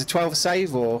 Is a 12 a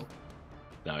save, or?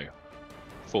 No.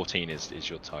 14 is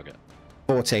your target.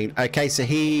 14. Okay, so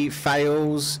he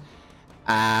fails,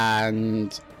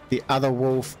 and the other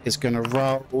wolf is going to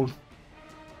roll,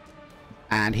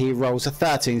 and he rolls a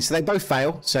 13. So they both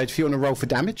fail. So if you want to roll for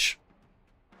damage.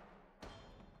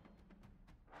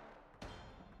 Oh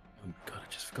my god,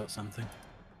 I just forgot something.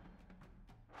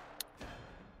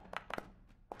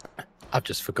 I've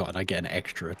just forgotten I get an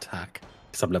extra attack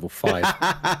because I'm level 5.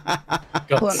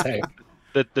 God's sake.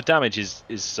 The damage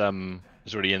is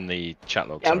already in the chat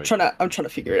log. Yeah, I'm trying to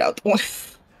figure it out.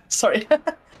 Sorry.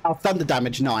 Thunder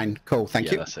damage 9. Cool,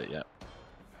 thank you. That's it. Yeah.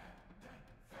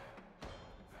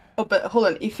 Oh, but hold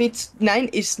on. If it's 9,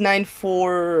 is 9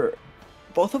 for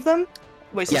both of them?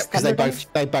 Yeah, because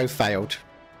they both failed.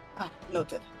 Ah,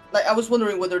 noted. Like I was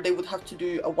wondering whether they would have to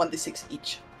do a 1d6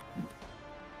 each.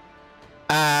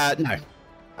 No,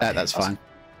 Okay, that's awesome. fine.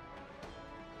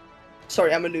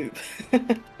 Sorry, I'm a noob.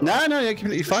 No, you're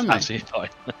completely fine, mate. Absolutely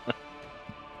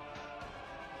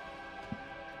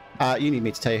fine. You need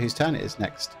me to tell you whose turn it is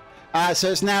next. So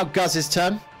it's now Guz's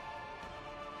turn.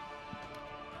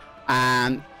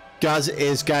 And Guz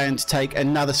is going to take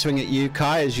another swing at you,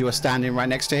 Kai, as you are standing right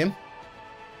next to him.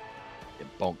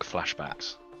 Bonk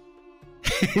flashbacks.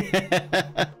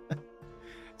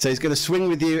 So he's going to swing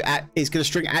with you. He's going to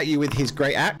string at you with his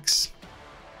great axe.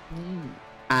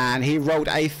 And he rolled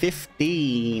a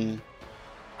 15.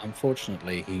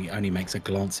 Unfortunately, he only makes a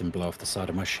glancing blow off the side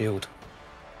of my shield.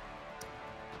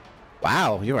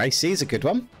 Wow, your AC is a good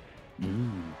one.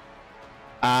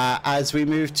 As we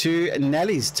move to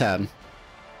Nelly's turn.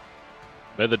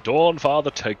 May the Dawn Father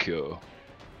take you.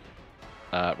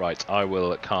 Right, I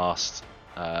will cast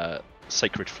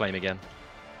Sacred Flame again.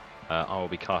 I will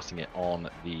be casting it on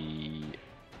the.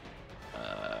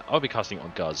 I'll be casting it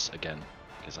on Guz again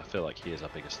because I feel like he is our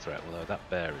biggest threat. Although that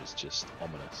bear is just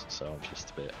ominous, so I'm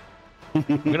just a bit.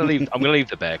 I'm gonna leave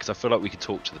the bear because I feel like we could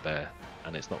talk to the bear,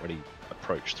 and it's not really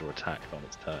approached or attacked on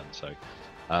its turn. So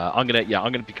I'm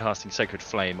gonna be casting Sacred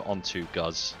Flame onto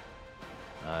Guz.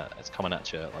 It's coming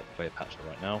at you like Cleopatra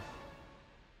right now.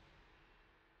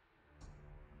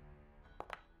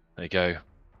 There you go.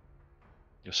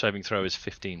 Your saving throw is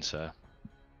 15, sir.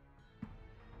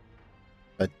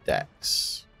 A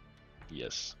dex.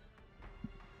 Yes.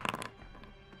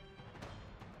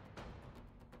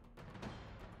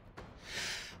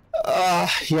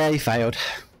 Yeah, he failed.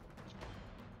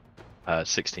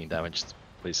 16 damage,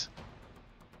 please.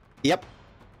 Yep.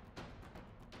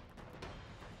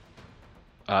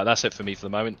 That's it for me for the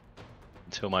moment,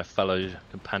 until my fellow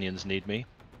companions need me.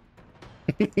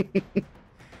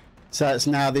 So it's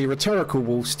now the rhetorical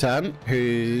wolf's turn,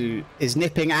 who is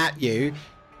nipping at you,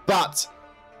 but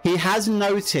he has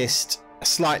noticed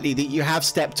slightly that you have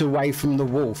stepped away from the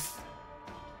wolf.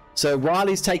 So while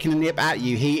he's taking a nip at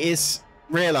you, he is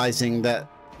realizing that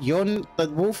the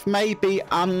wolf may be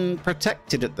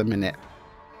unprotected at the minute.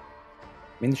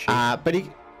 In the sheep. But he,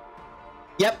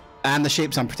 yep, and the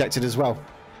sheep's unprotected as well.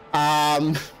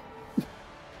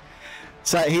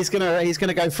 So he's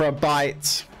gonna go for a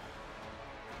bite,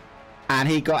 and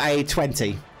he got a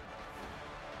 20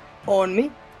 On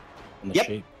me? On the Yep.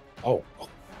 sheep. Oh.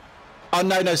 Oh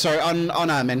no, sorry, on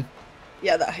Ermin.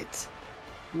 Yeah, that hits.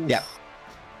 Yep.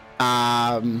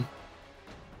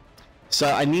 So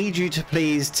I need you to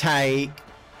please take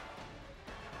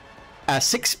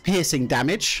 6 piercing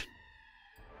damage.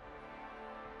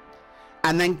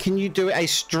 And then can you do a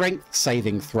strength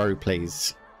saving throw,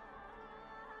 please?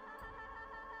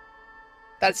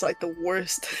 That's like the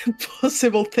worst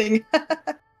possible thing.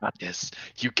 Got this.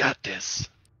 You got this.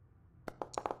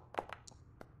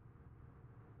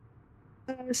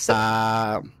 So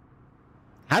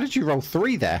How did you roll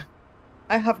 3 there?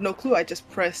 I have no clue. I just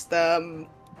pressed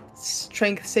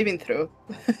strength saving throw.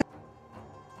 Do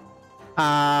you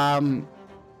want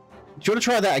to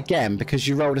try that again? Because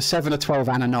you rolled a 7, a 12,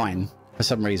 and a 9 for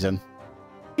some reason.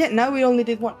 Yeah, now we only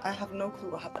did 1. I have no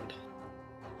clue what happened.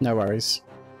 No worries.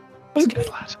 Good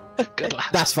lad. Good lad.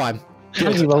 That's fine. I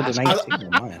only rolled an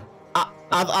 18 on mine.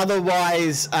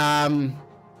 Otherwise,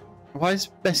 why is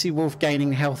Bessie Wolf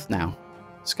gaining health now?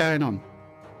 What's going on?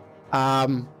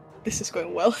 This is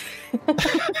going well.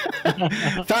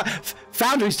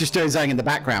 Foundry's just doing something in the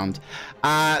background.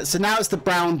 So now it's the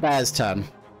brown bear's turn.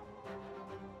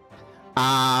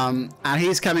 And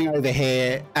he's coming over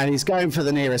here, and he's going for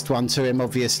the nearest one to him,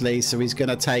 obviously. So he's going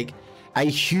to take a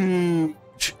huge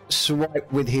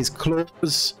swipe with his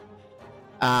claws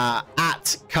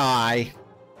at Kai,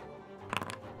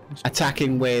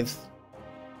 attacking with.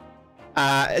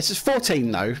 It's just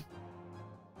 14 though.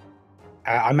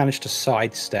 I managed to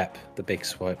sidestep the big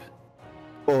swipe.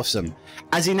 Awesome.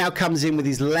 As he now comes in with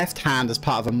his left hand as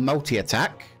part of a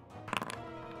multi-attack.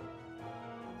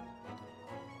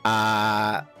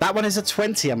 That one is a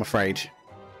 20, I'm afraid.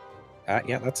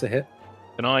 Yeah, that's a hit.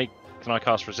 Can I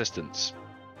cast resistance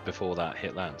before that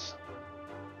hit lands?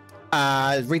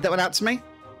 Read that one out to me.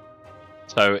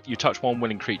 So you touch one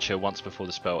willing creature once before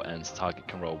the spell ends. The target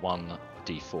can roll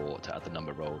 1d4 to add the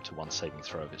number rolled to one saving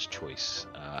throw of its choice.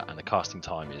 And the casting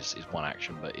time is one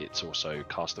action, but it's also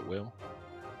cast at will.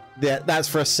 Yeah, that's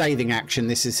for a saving action.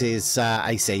 This is his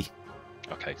AC.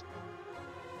 Okay.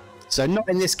 So not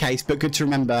in this case, but good to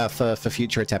remember for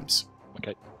future attempts.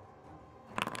 Okay.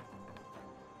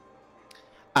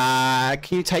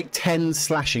 Can you take 10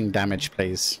 slashing damage,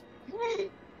 please?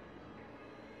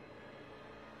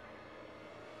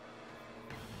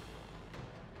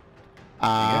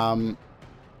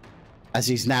 As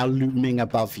he's now looming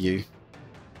above you.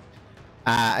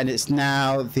 And it's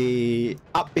now the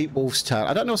upbeat wolf's turn.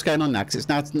 I don't know what's going on now, because it's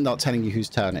now not telling you whose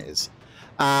turn it is.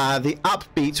 The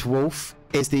upbeat wolf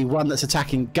is the one that's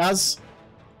attacking Guz.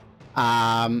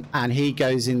 And he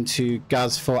goes into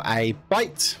Guz for a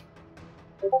bite.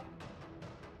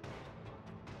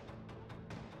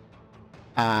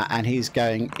 And he's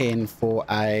going in for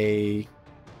a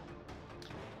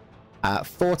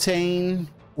 14,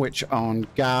 which on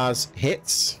Guz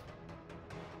hits.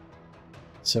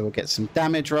 So we'll get some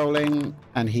damage rolling,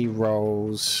 and he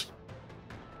rolls,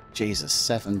 Jesus,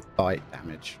 7 bite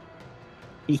damage.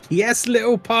 Yes,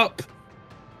 little pup.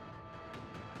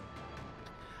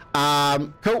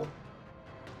 Cool.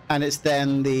 And it's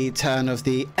then the turn of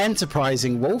the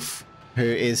enterprising wolf, who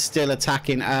is still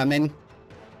attacking Ermin.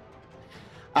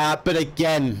 But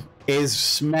again, is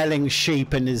smelling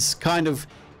sheep and is kind of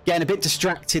getting a bit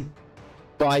distracted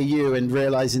by you and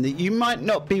realizing that you might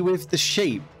not be with the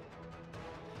sheep.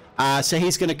 So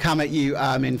he's going to come at you,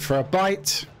 Ermin, for a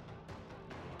bite.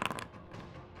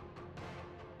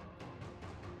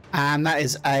 And that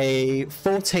is a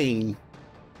 14.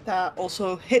 That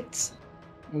also hits.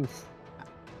 Oof.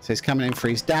 So he's coming in for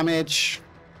his damage,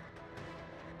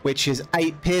 which is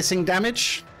 8 piercing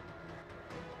damage.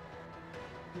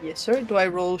 Yes, sir. Do I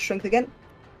roll strength again?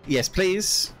 Yes,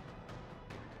 please.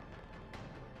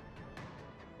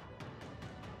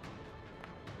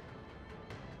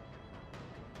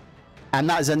 And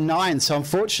that is a 9. So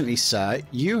unfortunately, sir,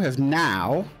 you have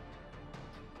now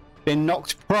been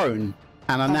knocked prone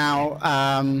and are now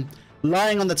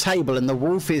lying on the table, and the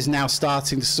wolf is now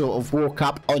starting to sort of walk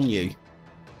up on you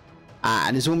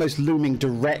and is almost looming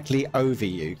directly over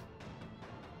you.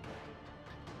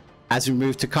 As we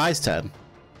move to Kai's turn.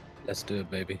 Let's do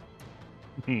it, baby.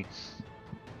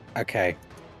 Okay.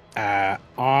 Now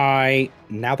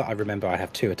that I remember I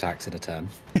have 2 attacks in a turn.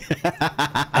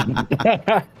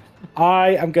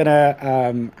 I am going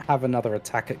to have another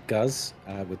attack at Guz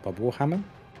with my Warhammer.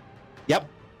 Yep.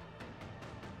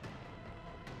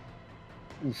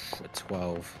 Oof, a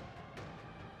 12.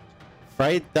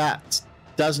 Afraid that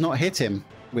does not hit him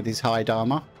with his hide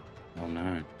armor. Oh,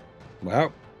 no.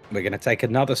 Well, we're going to take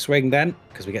another swing then,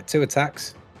 because we get 2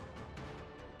 attacks.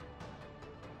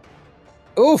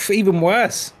 Oof, even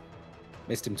worse.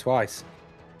 Missed him twice.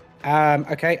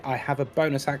 Okay, I have a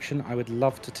bonus action I would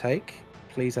love to take.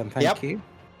 Please and thank you.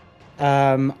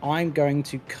 I'm going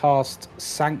to cast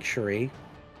Sanctuary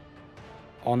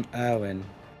on Erwin.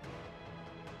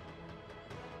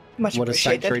 Much What does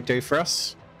appreciated. Sanctuary do for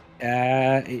us?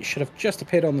 It should have just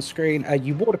appeared on the screen.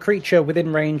 You ward a creature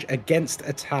within range against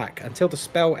attack. Until the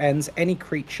spell ends, any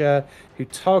creature who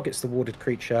targets the warded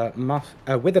creature must,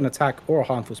 with an attack or a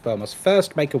harmful spell must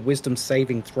first make a wisdom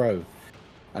saving throw.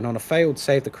 And on a failed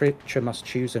save, the creature must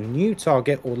choose a new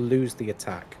target or lose the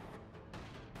attack.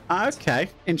 Okay,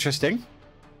 interesting.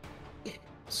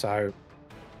 So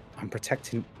I'm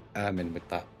protecting Ermin with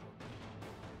that.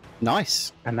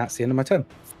 Nice. And that's the end of my turn.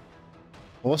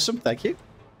 Awesome, thank you.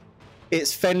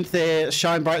 It's Fend the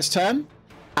Shinebright's turn.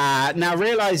 Now,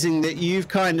 realizing that you've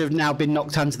kind of now been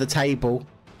knocked onto the table,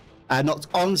 knocked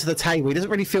onto the table, he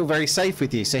doesn't really feel very safe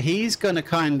with you. So he's going to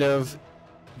kind of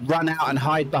run out and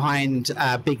hide behind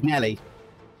Big Nelly,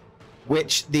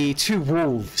 which the 2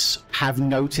 wolves have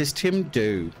noticed him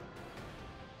do.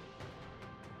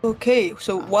 Okay,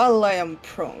 so while I am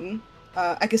prone,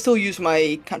 I can still use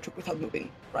my cantrip without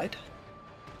moving, right?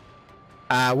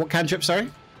 What cantrip, sorry?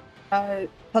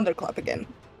 Thunderclap again.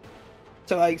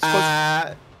 So I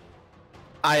suppose...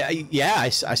 I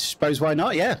suppose why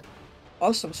not, yeah.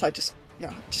 Awesome, so I just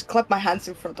clap my hands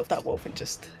in front of that wolf and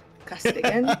just cast it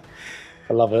again.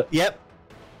 I love it. Yep.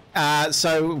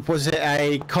 So was it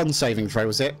a con saving throw,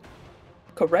 was it?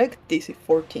 Correct, DC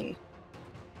 14.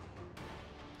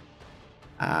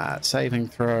 Saving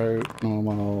throw,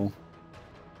 normal.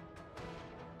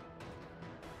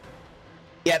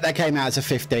 Yeah, that came out as a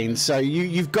 15. So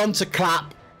you've gone to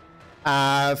clap,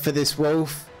 for this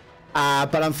wolf,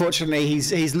 but unfortunately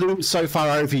he's loomed so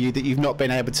far over you that you've not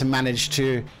been able to manage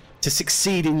to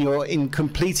succeed in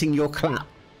completing your clap.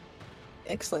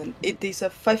 Excellent. It is a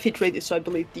 5 feet radius, so I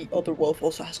believe the other wolf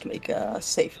also has to make a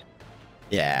save.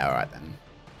 Yeah, all right then.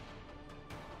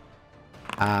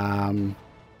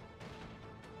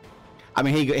 I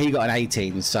mean, he got an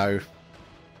 18, so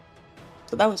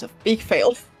that was a big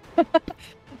fail. Do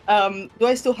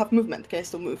I still have movement? Can I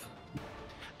still move?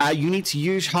 You need to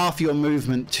use half your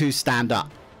movement to stand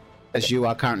up, as you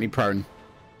are currently prone.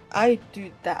 I do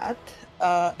that,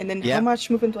 and then how much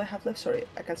movement do I have left? Sorry,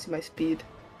 I can't see my speed.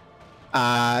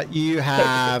 You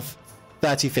have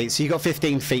 30 feet, so you got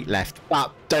 15 feet left.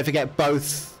 But don't forget,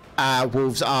 both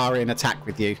wolves are in attack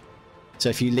with you. So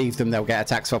if you leave them, they'll get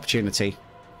attacks of opportunity.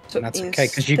 So that's okay,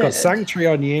 because you've got Sanctuary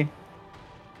on you.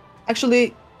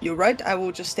 Actually, you're right. I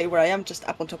will just stay where I am, just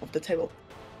up on top of the table.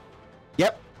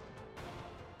 Yep.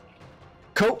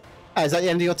 Cool. Is that the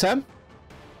end of your turn?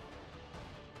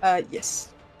 Yes.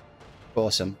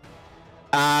 Awesome.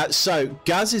 So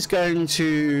Guz is going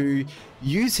to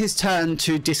use his turn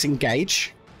to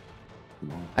disengage,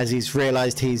 as he's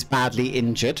realised he's badly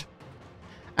injured.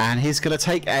 And he's going to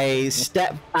take a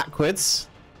step backwards.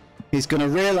 He's going to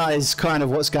realise kind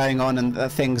of what's going on and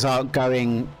that things aren't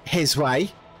going his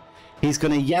way. He's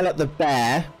going to yell at the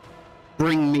bear,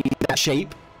 "Bring me that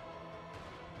sheep,"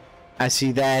 as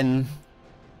he then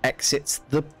exits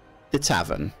the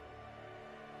tavern.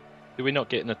 Did we not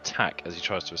get an attack as he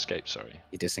tries to escape? Sorry.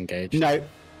 He disengaged. No,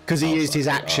 because he used his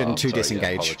action to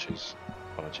disengage. Yeah,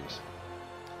 apologies.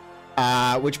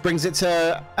 Which brings it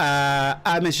to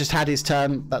Ermin's just had his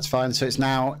turn. That's fine. So it's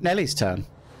now Nelly's turn.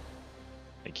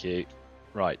 Thank you.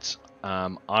 Right.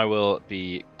 I will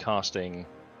be casting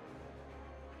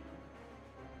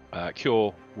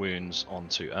Cure Wounds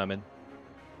onto Ermin,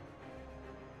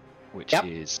 which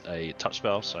is a touch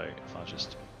spell. So if I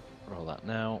just roll that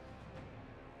now,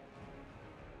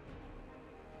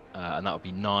 and that would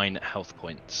be 9 health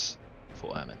points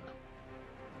for Ermin.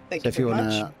 Thank you very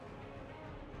much.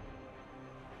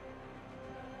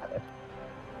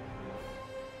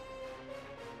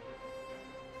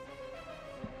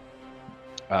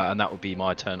 And that would be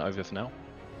my turn over for now.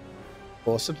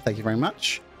 Awesome, thank you very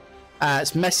much.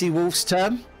 It's Messy Wolf's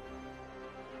turn,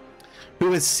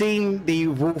 who has seen the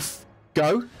wolf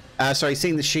go.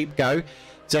 Seen the sheep go.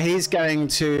 So he's going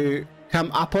to come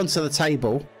up onto the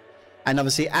table, and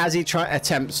obviously, as he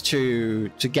attempts to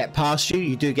get past you,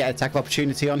 you do get an attack of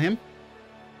opportunity on him.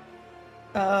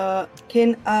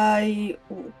 Can I?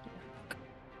 Ooh.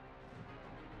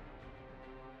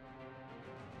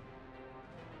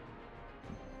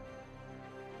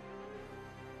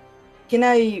 Can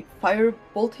I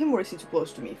firebolt him, or is he too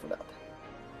close to me for that?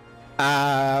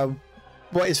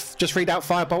 What is? Just read out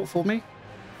firebolt for me.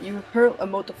 You hurl a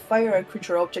mote of fire at a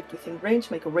creature or object within range.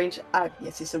 Make a range.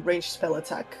 Yes, it's a ranged spell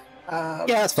attack. Yeah,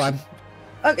 that's fine.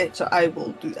 Okay, so I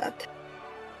will do that.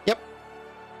 Yep.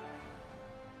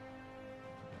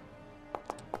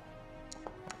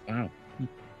 Wow.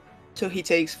 So he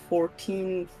takes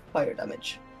 14 fire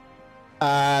damage.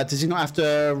 Does he not have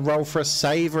to roll for a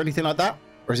save or anything like that?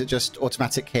 Or is it just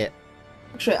automatic hit?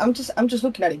 Actually, I'm just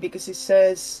looking at it because it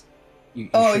says.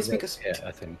 It's because. Yeah,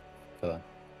 I think for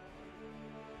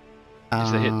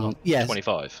Is the hit not yes.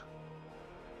 25?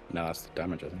 No, that's the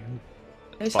damage, I think.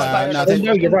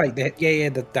 No, you're right.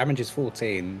 The damage is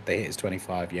 14. The hit is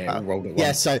 25. Yeah, it rolled at once.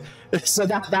 Yeah, so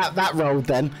that rolled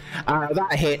then.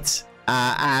 That hit,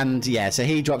 and yeah, so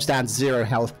he drops down to 0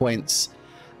 health points.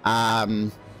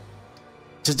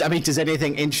 Does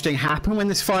anything interesting happen when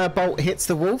this firebolt hits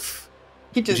the wolf?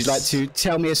 Would you like to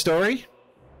tell me a story?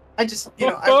 I just,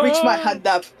 I reach my hand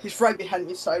up. He's right behind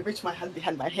me, so I reach my hand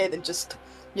behind my head and just,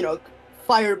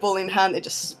 fireball in hand and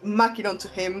just smack it onto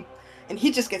him. And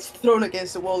he just gets thrown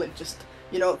against the wall and just,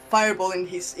 fireball in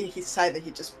his side, and he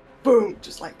just, boom,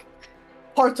 just like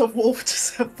part of wolf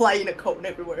just flying a cone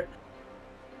everywhere.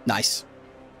 Nice.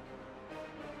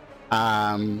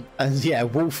 And yeah,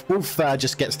 wolf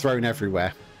just gets thrown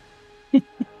everywhere. Yeah,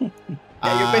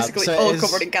 you're basically all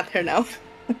covered in cat hair now.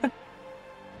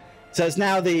 So it's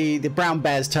now the brown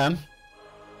bear's turn.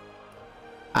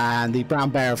 And the brown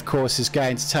bear, of course, is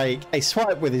going to take a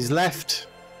swipe with his left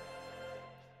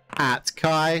at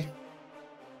Kai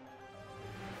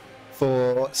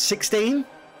for 16.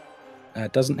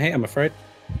 Doesn't hit, I'm afraid.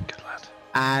 Good lad.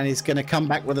 And he's going to come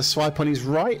back with a swipe on his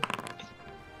right.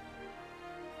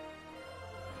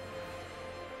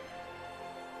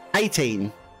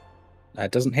 $18.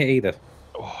 Doesn't hit either.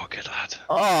 Oh, good lad.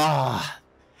 Oh,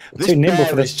 too nimble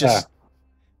for this bear.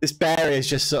 This bear is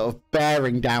just sort of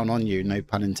bearing down on you, no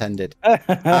pun intended.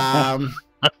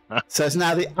 So it's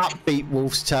now the upbeat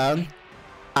wolf's turn.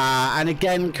 And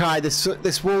again, Kai,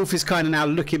 this wolf is kind of now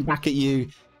looking back at you,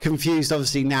 confused,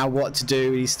 obviously, now what to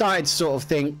do. He started to sort of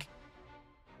think,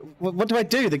 what do I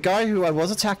do? The guy who I was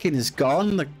attacking is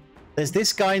gone. There's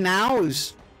this guy now who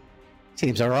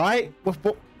seems all right.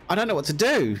 I don't know what to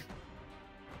do.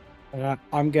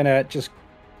 I'm going to just,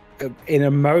 in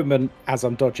a moment, as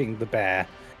I'm dodging the bear,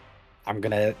 I'm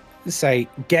going to say,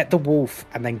 get the wolf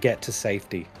and then get to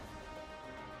safety.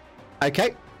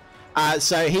 Okay.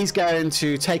 So he's going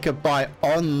to take a bite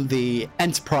on the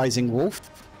enterprising wolf.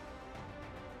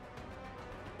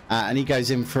 And he goes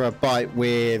in for a bite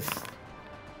with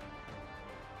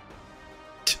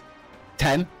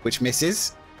 10, which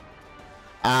misses.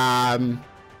 And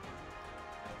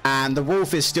the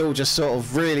wolf is still just sort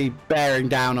of really bearing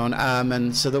down on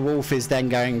Ermin. So the wolf is then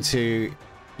going to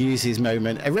use his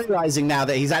moment, realizing now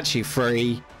that he's actually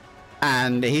free,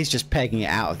 and he's just pegging it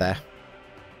out of there.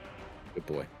 Good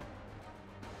boy.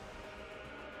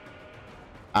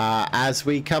 As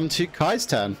we come to Kai's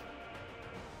turn.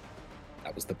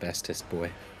 That was the bestest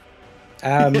boy.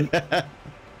 I mean,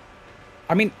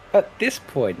 at this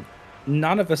point,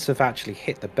 none of us have actually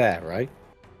hit the bear, right?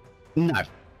 No.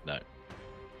 No.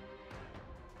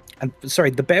 And sorry,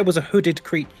 the bear was a hooded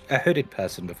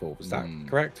person before. Was that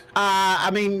correct? I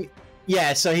mean,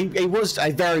 yeah. So he was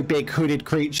a very big hooded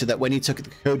creature that when he took the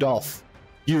hood off,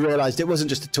 you realised it wasn't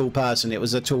just a tall person; it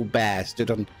was a tall bear stood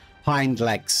on hind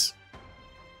legs.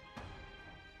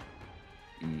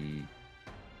 I'm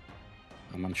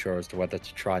unsure as to whether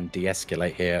to try and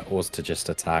de-escalate here or to just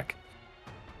attack.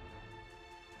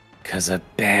 Because a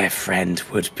bear friend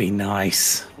would be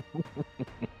nice.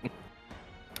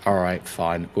 All right,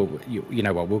 fine. You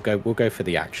know what? We'll go for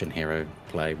the action hero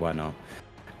play. Why not?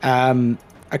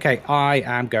 Okay, I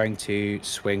am going to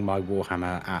swing my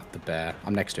warhammer at the bear.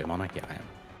 I'm next to him, aren't I? Yeah, I am.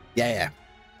 Yeah.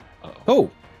 Oh.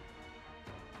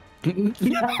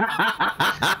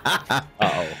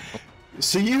 Uh-oh.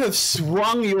 So you have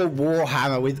swung your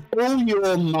warhammer with all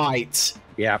your might.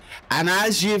 Yeah. And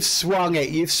as you've swung it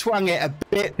a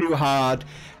bit too hard,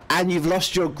 and you've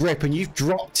lost your grip, and you've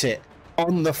dropped it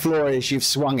on the floor as you've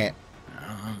swung it.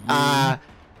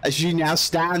 As you now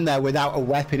stand there without a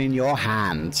weapon in your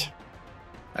hand.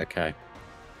 Okay.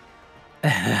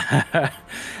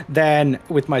 Then,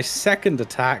 with my second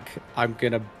attack, I'm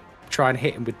going to try and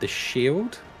hit him with the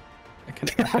shield. Can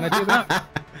I do that?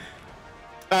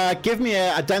 Give me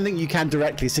I don't think you can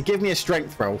directly, so give me a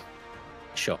strength roll.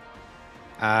 Sure.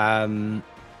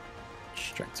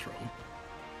 Strength roll.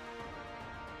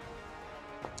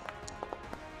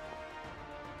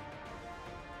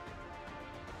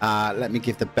 Let me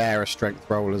give the bear a strength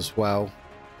roll as well.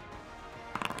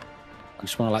 I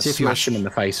just want to smash him in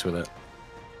the face with it.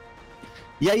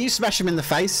 Yeah, you smash him in the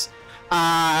face.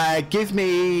 Give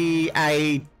me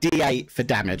a D8 for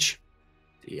damage.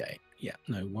 D8. Yeah,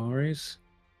 no worries.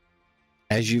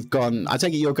 As you've gone, I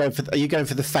take it you're going for. Are you going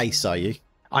for the face? Are you?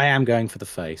 I am going for the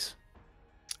face.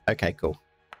 Okay, cool.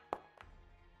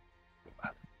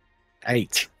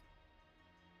 8.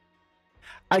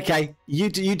 Okay, you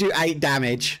do 8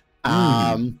 damage.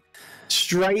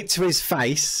 Straight to his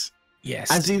face. Yes.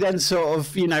 As he then sort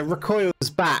of, recoils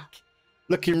back,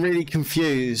 looking really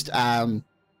confused. And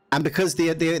because the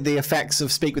effects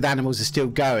of Speak with Animals are still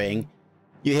going,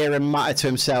 you hear him mutter to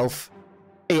himself,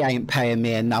 "He ain't paying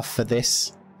me enough for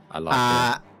this." I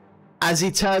like it. As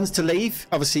he turns to leave,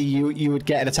 obviously you would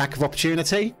get an attack of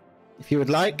opportunity, if you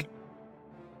would like.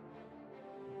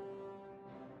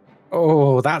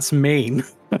 Oh, that's mean.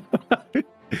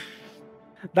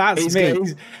 That's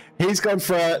mean. He's gone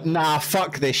for a, nah,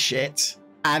 fuck this shit,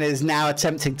 and is now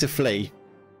attempting to flee.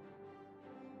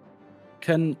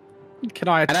 Can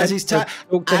I attempt and as he's to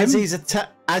talk to him?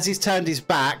 As he's turned his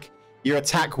back, your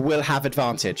attack will have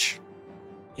advantage.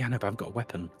 Yeah, no, but I've got a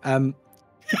weapon.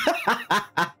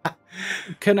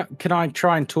 Can I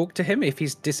try and talk to him if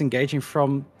he's disengaging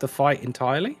from the fight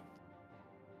entirely?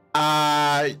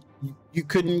 You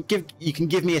can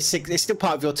give me a 6. It's still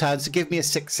part of your turn, so give me a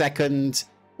 6-second.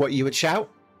 What you would shout?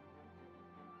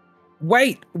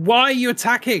 Wait, why are you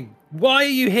attacking? Why are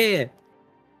you here?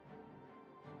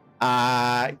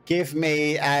 Give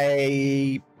me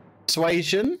a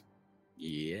persuasion.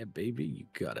 Yeah, baby, you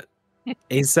got it.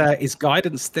 Is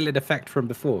guidance still in effect from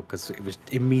before? Because it was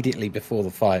immediately before the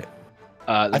fight.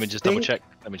 Let me just double check.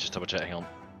 Hang on.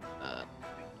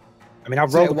 I mean,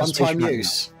 I've rolled a one-time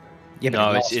use. Yeah, but No,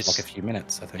 it lasts it's like a few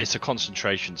minutes, I think. It's a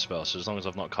concentration spell, so as long as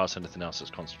I've not cast anything else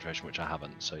that's concentration, which I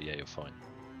haven't, so yeah, you're fine.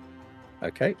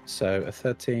 Okay, so a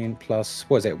 13 plus,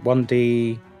 what is it,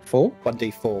 1d4?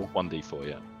 1d4. 1d4,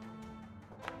 yeah.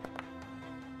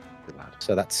 Good lad.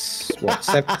 So that's what,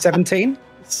 17?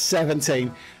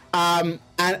 17. And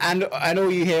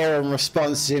all you hear in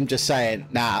response to him just saying,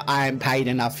 "Nah, I ain't paid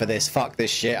enough for this. Fuck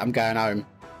this shit. I'm going home."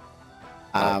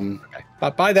 Okay.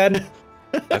 But bye then.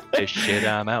 Fuck this shit,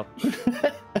 I'm out.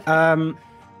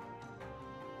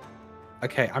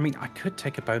 Okay, I mean, I could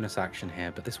take a bonus action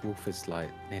here, but this wolf is like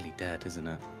nearly dead, isn't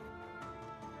it?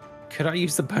 Could I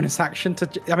use the bonus action to...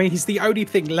 I mean, he's the only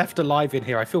thing left alive in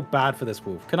here. I feel bad for this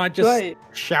wolf. Can I just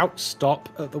shout stop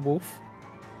at the wolf?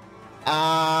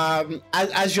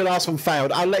 As your last one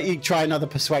failed, I'll let you try another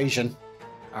persuasion.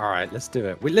 All right, let's do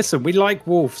it. Listen, we like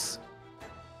wolves.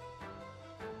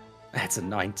 That's a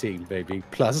 19, baby.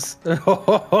 Plus.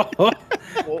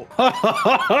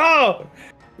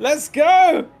 Let's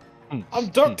go. I'm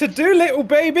Dr. Doolittle,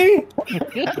 baby.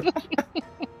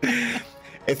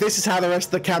 If this is how the rest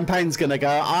of the campaign's going to go,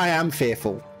 I am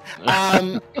fearful.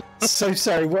 So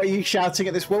sorry, what are you shouting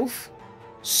at this wolf?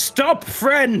 Stop,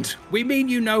 friend. We mean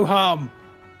you no harm.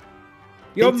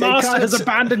 Your master has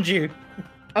abandoned you.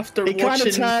 After he kind of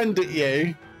watching... turned at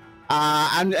you,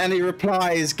 and he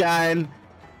replies, going,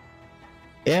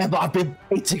 "Yeah, but I've been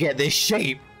paid to get this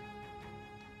sheep."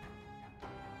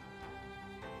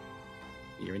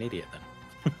 You're an idiot,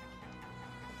 then.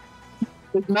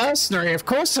 Mercenary, of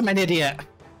course I'm an idiot.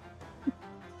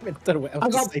 I don't know what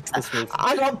else to say to this wolf.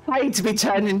 I got paid to be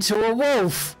turned into a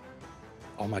wolf.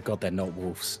 Oh my god, they're not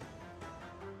wolves.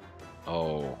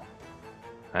 Oh,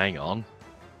 hang on.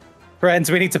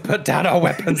 Friends, we need to put down our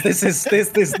weapons. This is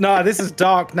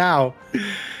dark now.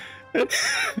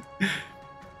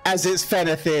 As it's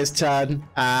Fenethir's turn,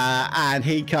 and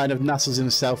he kind of nuzzles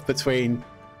himself between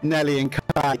Nelly and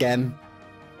Kai again.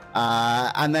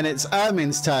 And then it's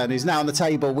Ermin's turn, who's now on the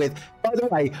table with, by the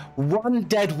way, one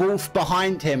dead wolf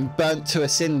behind him burnt to a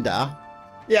cinder.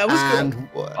 Yeah, it was and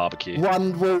good. Barbecue.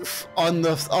 One wolf on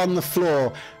the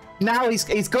floor. Now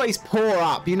he's got his paw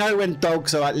up. You know when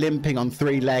dogs are like limping on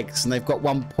 3 legs and they've got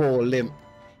one paw limp.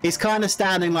 He's kind of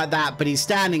standing like that, but he's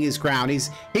standing his ground. He's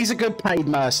a good paid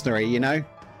mercenary, you know.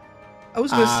 I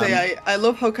was gonna say I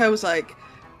love how Kai was like,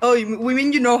 "Oh, we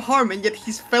mean you no harm," and yet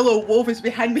his fellow wolf is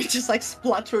behind me, just like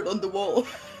splattered on the wall.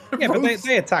 Yeah, but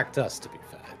they attacked us. To be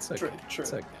fair, it's okay. True.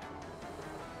 It's okay.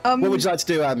 What would you like to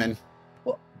do, Ermin?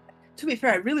 Well, to be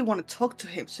fair, I really want to talk to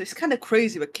him. So it's kind of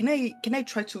crazy, but can I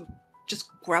try to just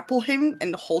grapple him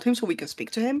and hold him so we can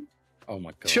speak to him? Oh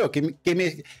my god. Sure. Give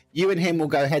me. You and him will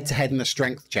go head to head in a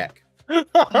strength check.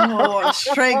 Oh,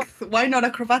 strength. Why not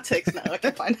acrobatics? No,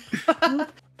 okay, fine.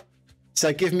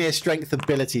 So give me a strength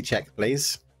ability check,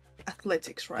 please.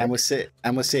 Athletics, right? And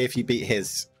we'll see if you beat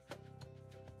his.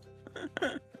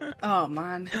 Oh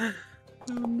man.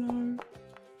 Oh no.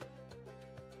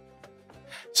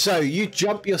 So you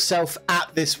jump yourself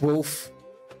at this wolf.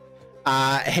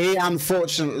 He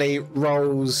unfortunately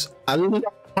rolls a lot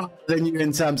harder than you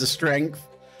in terms of strength.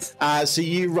 So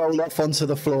you roll off onto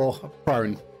the floor,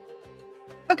 prone.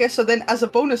 Okay, so then as a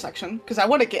bonus action, because I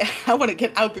want to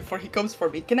get out before he comes for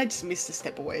me, can I just miss the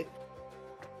step away?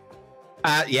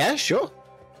 Yeah, sure.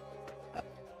 Do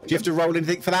you have to roll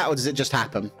anything for that, or does it just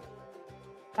happen?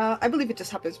 I believe it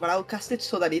just happens, but I'll cast it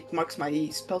so that it marks my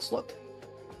spell slot.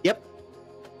 Yep.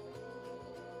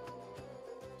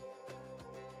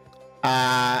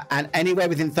 And anywhere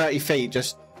within 30 feet,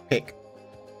 just pick.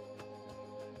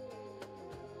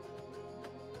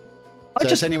 I'll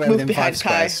just anywhere move within behind 5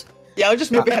 Kai. squares. Yeah, I'll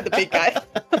just move behind the big guy.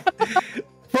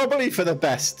 Probably for the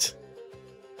best.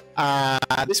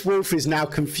 This wolf is now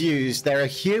confused. There are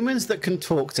humans that can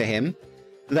talk to him.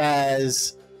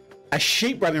 There's a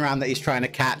sheep running around that he's trying to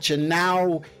catch, and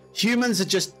now humans are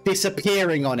just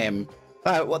disappearing on him.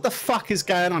 What the fuck is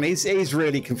going on? He's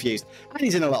really confused, and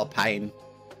he's in a lot of pain.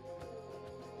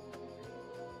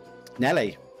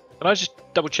 Nelly, Can I just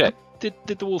double check? Did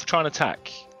the wolf try and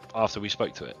attack after we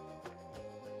spoke to it?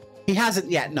 he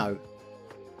hasn't yet, no.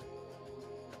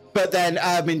 But then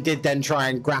Ermin did then try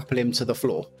and grapple him to the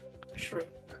floor. Sure.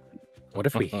 What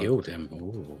if we healed him?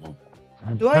 Ooh.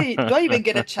 Do I even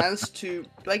get a chance to?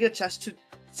 Do I get a chance to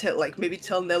tell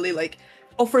Nelly, like,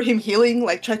 offer him healing,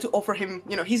 like try to offer him,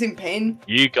 he's in pain.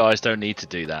 You guys don't need to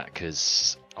do that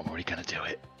because I'm already going to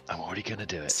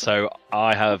do it. So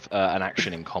I have an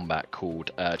action in combat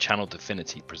called Channel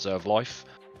Divinity Preserve Life,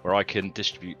 where I can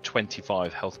distribute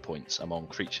 25 health points among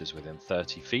creatures within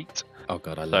 30 feet. Oh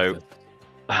god, I love it.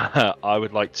 I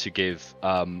would like to give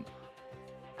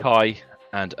Kai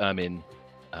and Ermin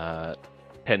 10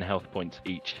 health points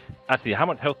each. Actually, how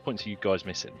much health points are you guys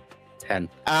missing? 10.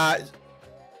 So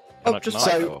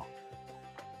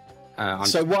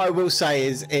what I will say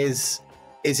is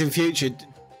in future,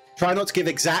 try not to give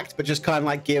exact, but just kind of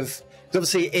like give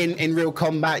obviously in real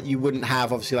combat you wouldn't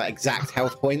have obviously like exact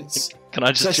health points. Can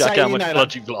I just So check say, how you much know, blood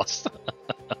like- you've lost?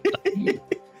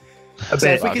 So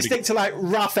if we can stick to like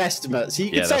rough estimates, you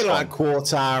could Yeah, say that's like a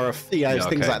quarter or Yeah,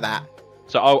 things okay. like that.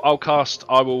 So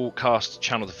I will cast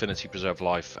Channel Affinity Preserve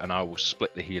Life, and I will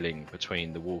split the healing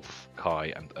between the wolf,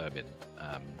 Kai, and Ermin.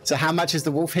 So how much is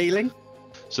the wolf healing?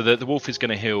 So the wolf is going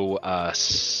to heal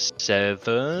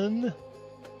 7,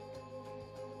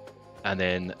 and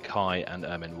then Kai and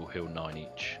Ermin will heal 9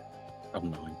 each. Oh,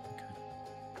 9. Okay.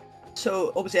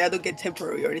 So obviously I don't get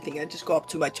temporary or anything. I just go up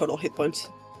to my total hit points.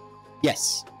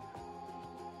 Yes.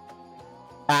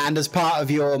 And as part of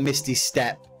your Misty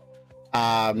Step,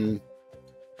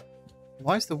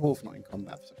 why is the wolf not in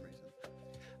combat for some reason?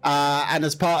 And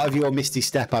as part of your Misty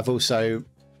Step, I've also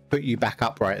put you back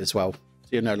upright as well. So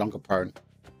you're no longer prone.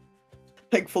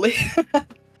 Thankfully.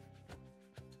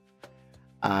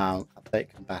 Update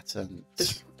combatant.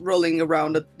 Just rolling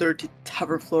around a dirty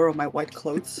tavern floor on my white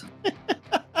clothes.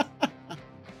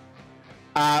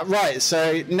 Right,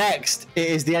 so next it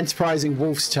is the enterprising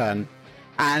wolf's turn.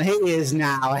 And he is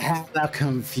now hella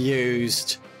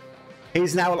confused.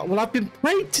 He's now like, well, I've been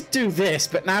paid to do this,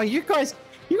 but now you guys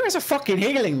are fucking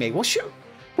healing me. What's your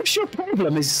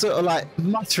problem? He's sort of like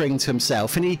muttering to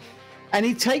himself, and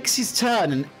he takes his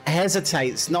turn and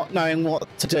hesitates, not knowing what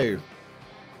to do.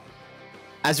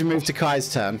 As we move to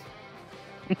Kai's turn.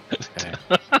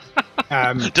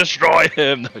 Destroy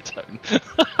him! No, don't.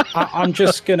 I'm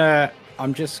just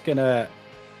gonna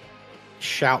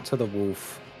shout to the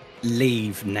wolf,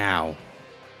 leave now,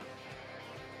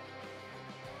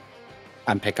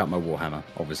 and pick up my warhammer.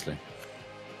 Obviously,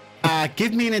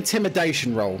 give me an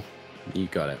intimidation roll. you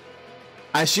got it.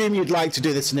 I assume you'd like to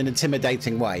do this in an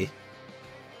intimidating way.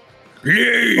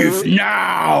 Leave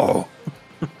now,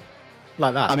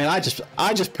 like that. I mean, I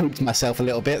just pooped myself a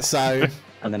little bit, so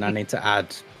And then I need to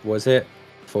add. Was it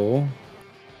 4?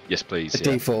 Yes, please. a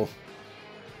Yeah. D4.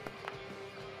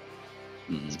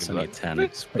 It's only a 10.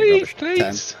 It's Please, pretty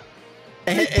please.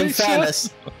 In fairness,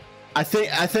 I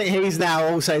think he's now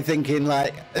also thinking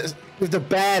like, with the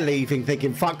bear leaving,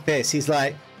 thinking fuck this. He's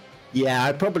like, yeah,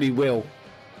 I probably will.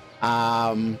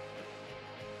 So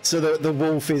the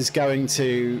wolf is going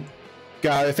to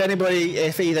go.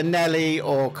 If either Nelly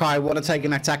or Kai want to take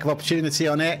an attack of opportunity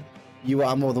on it, you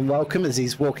are more than welcome. As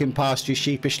he's walking past you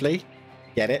sheepishly,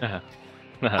 get it?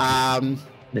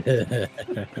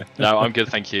 No, I'm good,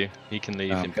 thank you. He can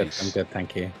leave in good. peace. I'm good,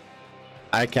 thank you.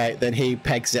 Okay, then he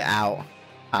pegs it out,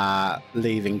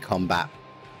 leaving combat.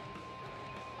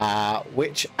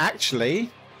 Which actually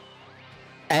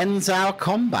ends our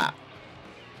combat.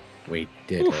 We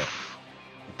did it.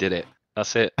 Did it.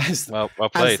 That's it. As- Well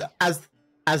played.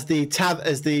 As the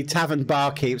tavern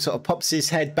barkeep sort of pops his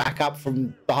head back up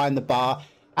from behind the bar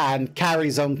and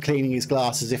carries on cleaning his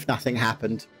glass as if nothing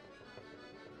happened.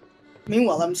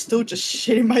 Meanwhile, I'm still just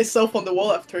shitting myself on the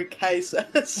wall after Kai's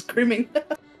screaming.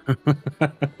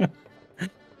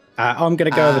 I'm going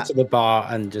to go over to the bar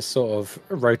and just sort of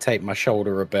rotate my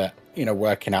shoulder a bit,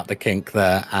 working out the kink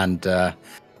there. And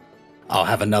I'll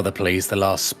have another, please. The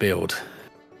last spilled.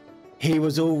 He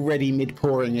was already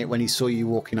mid-pouring it when he saw you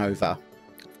walking over.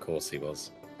 Of course he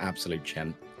was. Absolute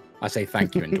gent. I say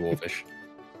thank you in Dwarvish.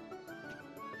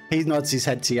 He nods his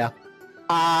head to you.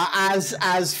 As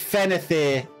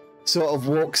Fenethir sort of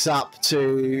walks up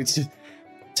to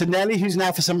Nelly, who's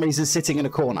now for some reason sitting in a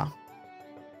corner.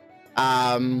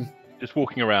 Just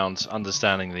walking around,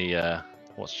 understanding the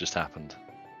what's just happened.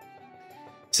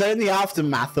 So in the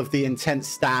aftermath of the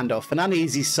intense standoff, an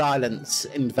uneasy silence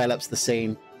envelops the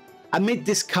scene. Amid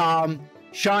this calm,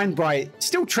 Shine Bright,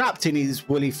 still trapped in his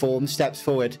woolly form, steps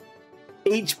forward.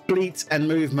 Each bleat and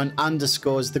movement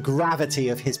underscores the gravity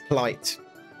of his plight.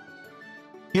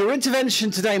 Your intervention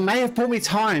today may have brought me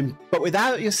time, but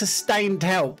without your sustained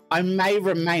help, I may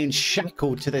remain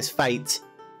shackled to this fate.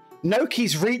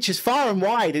 Noki's reach is far and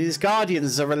wide, and his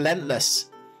guardians are relentless.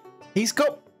 He's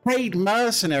got paid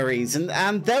mercenaries,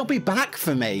 and they'll be back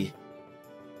for me.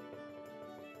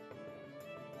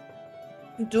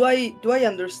 Do I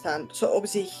understand? So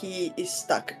obviously he is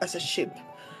stuck as a ship.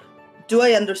 Do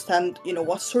I understand,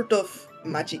 what sort of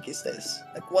magic is this?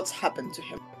 Like, what's happened to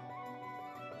him?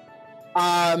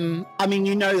 I mean,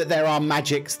 you know that there are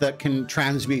magics that can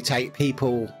transmutate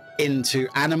people into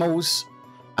animals.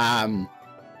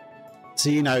 So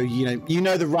you know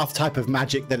the rough type of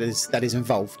magic that is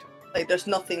involved. Like, there's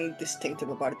nothing distinctive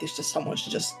about it. It's just someone's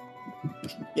just,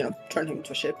 turned him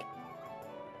into a ship.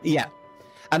 Yeah.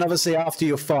 And obviously after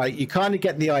your fight, you kind of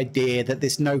get the idea that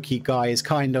this Noki guy is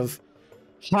kind of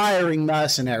hiring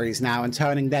mercenaries now and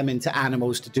turning them into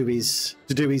animals to do his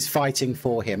fighting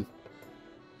for him.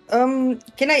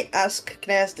 Can I ask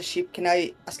the sheep? Can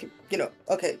I ask him?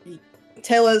 Okay,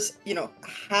 tell us.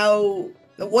 How?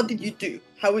 What did you do?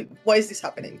 Why is this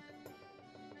happening?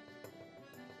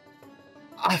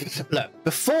 Look,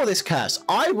 before this curse,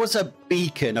 I was a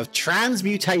beacon of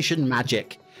transmutation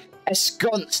magic,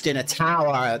 ensconced in a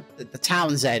tower at the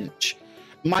town's edge.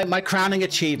 My crowning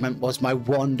achievement was my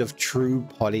wand of true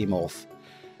polymorph.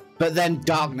 But then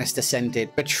darkness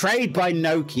descended, betrayed by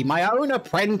Noki, my own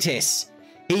apprentice.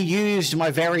 He used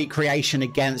my very creation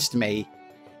against me.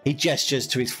 He gestures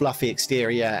to his fluffy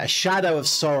exterior. A shadow of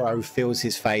sorrow fills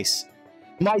his face.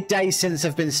 My days since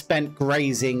have been spent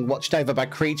grazing, watched over by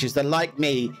creatures that, like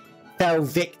me, fell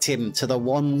victim to the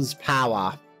wand's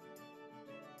power.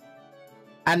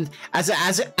 And as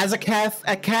a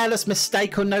careless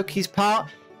mistake on Noki's part,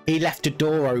 he left a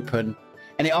door open,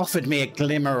 and it offered me a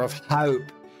glimmer of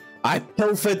hope. I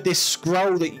pilfered this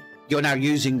scroll that you're now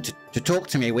using to talk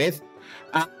to me with,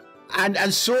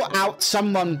 and sought out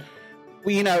someone,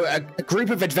 a group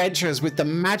of adventurers with the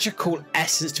magical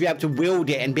essence to be able to wield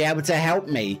it and be able to help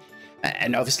me.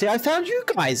 And obviously I found you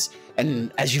guys,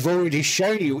 and as you've already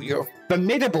shown, you're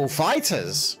formidable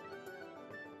fighters.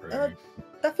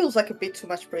 That feels like a bit too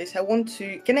much praise.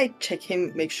 Can I check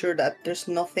him, make sure that there's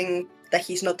nothing that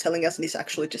he's not telling us and it's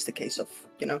actually just a case of,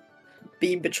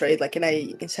 being betrayed? Like, can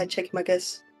I insight check him, I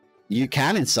guess? You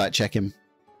can insight check him.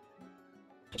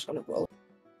 Just gonna roll.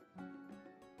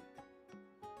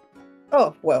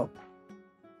 Oh, well.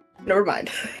 Never mind.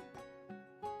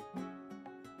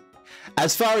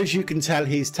 As far as you can tell,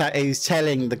 he's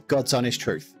telling the God's honest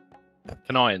truth.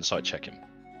 Can I insight check him?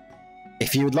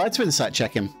 If you would like to insight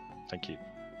check him. Thank you.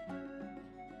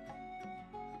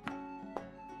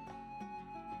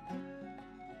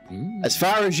 As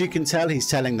far as you can tell, he's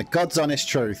telling the God's honest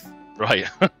truth. Right.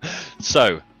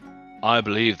 So, I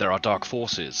believe there are dark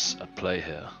forces at play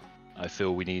here. I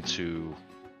feel we need to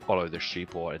follow the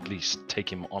sheep, or at least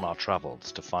take him on our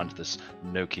travels to find this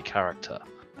Noki character,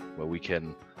 where we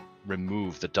can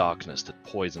remove the darkness that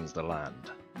poisons the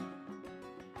land.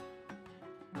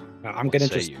 I'm going to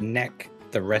just neck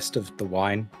the rest of the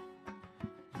wine,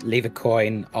 leave a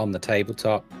coin on the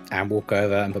tabletop, and walk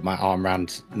over and put my arm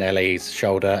around Nellie's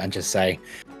shoulder and just say,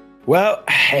 well,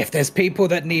 if there's people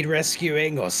that need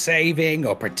rescuing or saving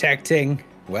or protecting,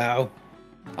 well,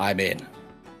 I'm in.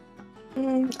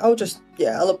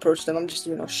 I'll approach them. I'm just,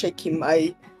 shaking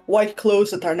my white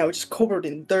clothes that are now just covered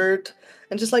in dirt,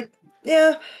 and just like,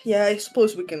 yeah, I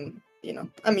suppose we can,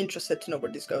 I'm interested to know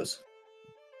where this goes.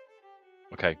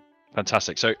 Okay,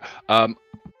 fantastic. So,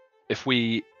 if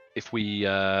we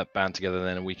band together,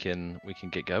 then we can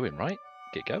get going, right?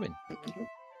 Get going. Mm-hmm.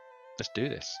 Let's do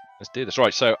this.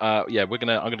 Right. So, I'm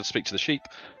gonna speak to the sheep.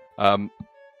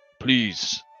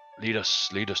 Please lead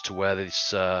us to where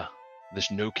this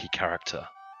Noki character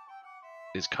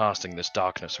is casting this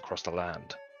darkness across the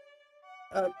land.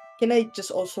 Can I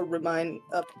just also remind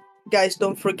guys,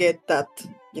 don't forget that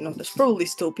there's probably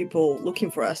still people looking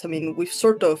for us. I mean, we've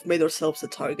sort of made ourselves a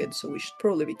target, so we should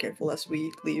probably be careful as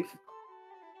we leave.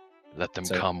 Let them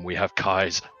come. We have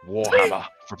Kai's warhammer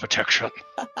for protection.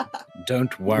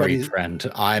 Don't worry, friend.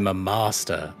 I'm a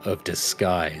master of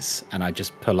disguise, and I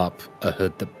just pull up a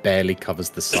hood that barely covers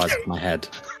the size of my head.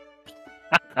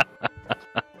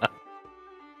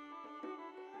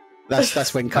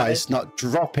 That's when Kai's not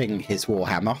dropping his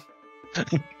warhammer.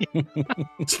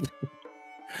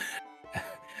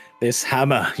 This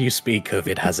hammer you speak of,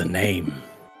 it has a name.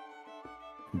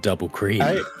 Double cream.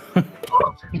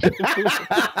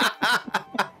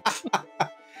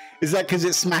 Is that because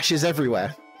it smashes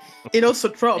everywhere? It also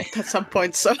dropped at some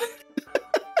point, so.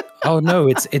 Oh no,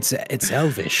 it's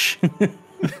elvish.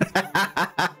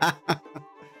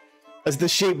 As the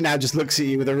sheep now just looks at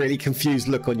you with a really confused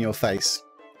look on your face.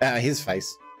 His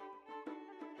face.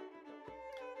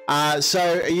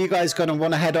 So are you guys going to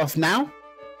want to head off now?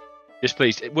 Yes,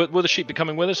 please. Will the sheep be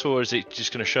coming with us, or is it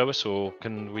just going to show us, or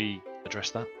can we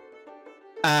address that?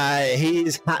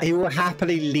 He will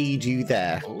happily lead you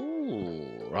there. Oh,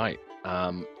 right.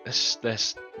 Let's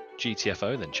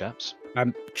GTFO then, chaps.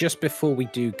 Just before we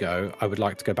do go, I would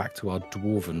like to go back to our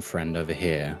dwarven friend over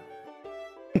here.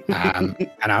 And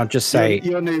I'll just say...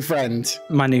 Your new friend.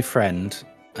 My new friend.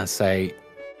 I say,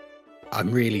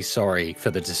 I'm really sorry for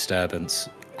the disturbance.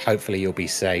 Hopefully you'll be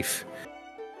safe.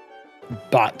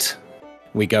 But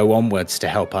we go onwards to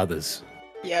help others.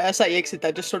 Yeah, as I exit,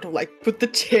 I just sort of put the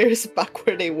chairs back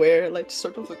where they were, just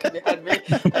sort of looking behind me.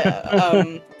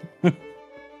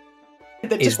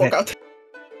 Then just walk out.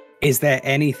 Is there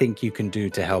anything you can do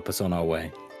to help us on our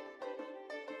way?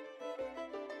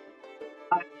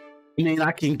 I mean,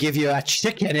 I can give you a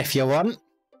chicken if you want.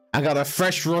 I got a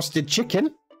fresh roasted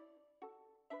chicken.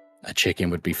 A chicken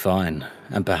would be fine,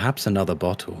 and perhaps another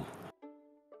bottle.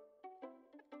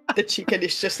 The chicken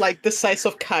is just like the size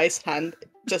of Kai's hand,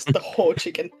 just the whole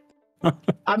chicken.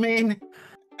 I mean,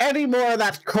 any more of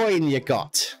that coin you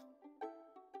got?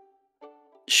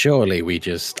 Surely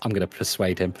I'm going to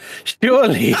persuade him.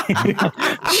 Surely,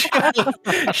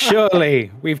 surely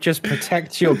we've just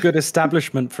protected your good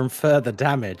establishment from further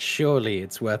damage. Surely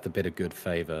it's worth a bit of good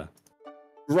favor.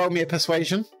 Roll me a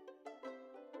persuasion.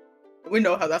 We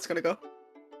know how that's gonna go.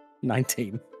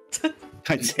 19.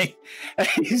 19.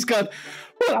 He's gone,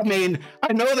 well, I mean,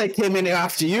 I know they came in here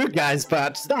after you guys,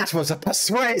 but that was a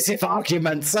persuasive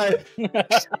argument, so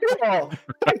sure.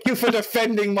 Thank you for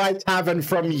defending my tavern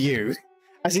from you.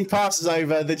 As he passes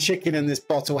over the chicken in this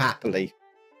bottle happily.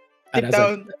 And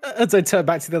as I turn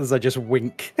back to the others, I just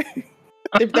wink.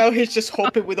 Deep down, he's just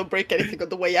hoping we don't break anything on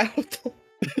the way out.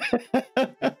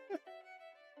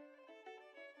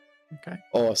 Okay.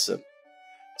 Awesome.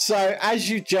 So as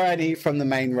you journey from the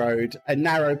main road, a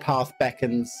narrow path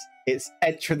beckons, its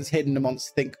entrance hidden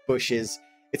amongst thick bushes.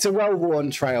 It's a well-worn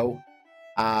trail,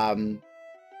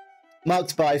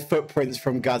 marked by footprints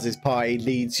from Guz's party,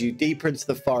 leads you deeper into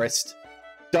the forest,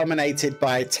 dominated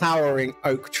by towering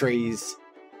oak trees.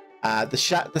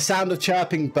 The sound of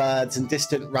chirping birds and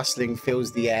distant rustling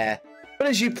fills the air. But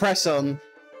as you press on,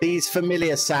 these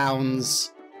familiar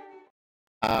sounds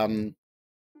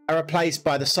are replaced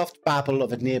by the soft babble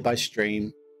of a nearby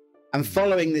stream. And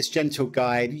following this gentle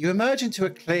guide, you emerge into a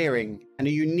clearing and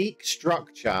a unique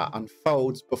structure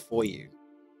unfolds before you.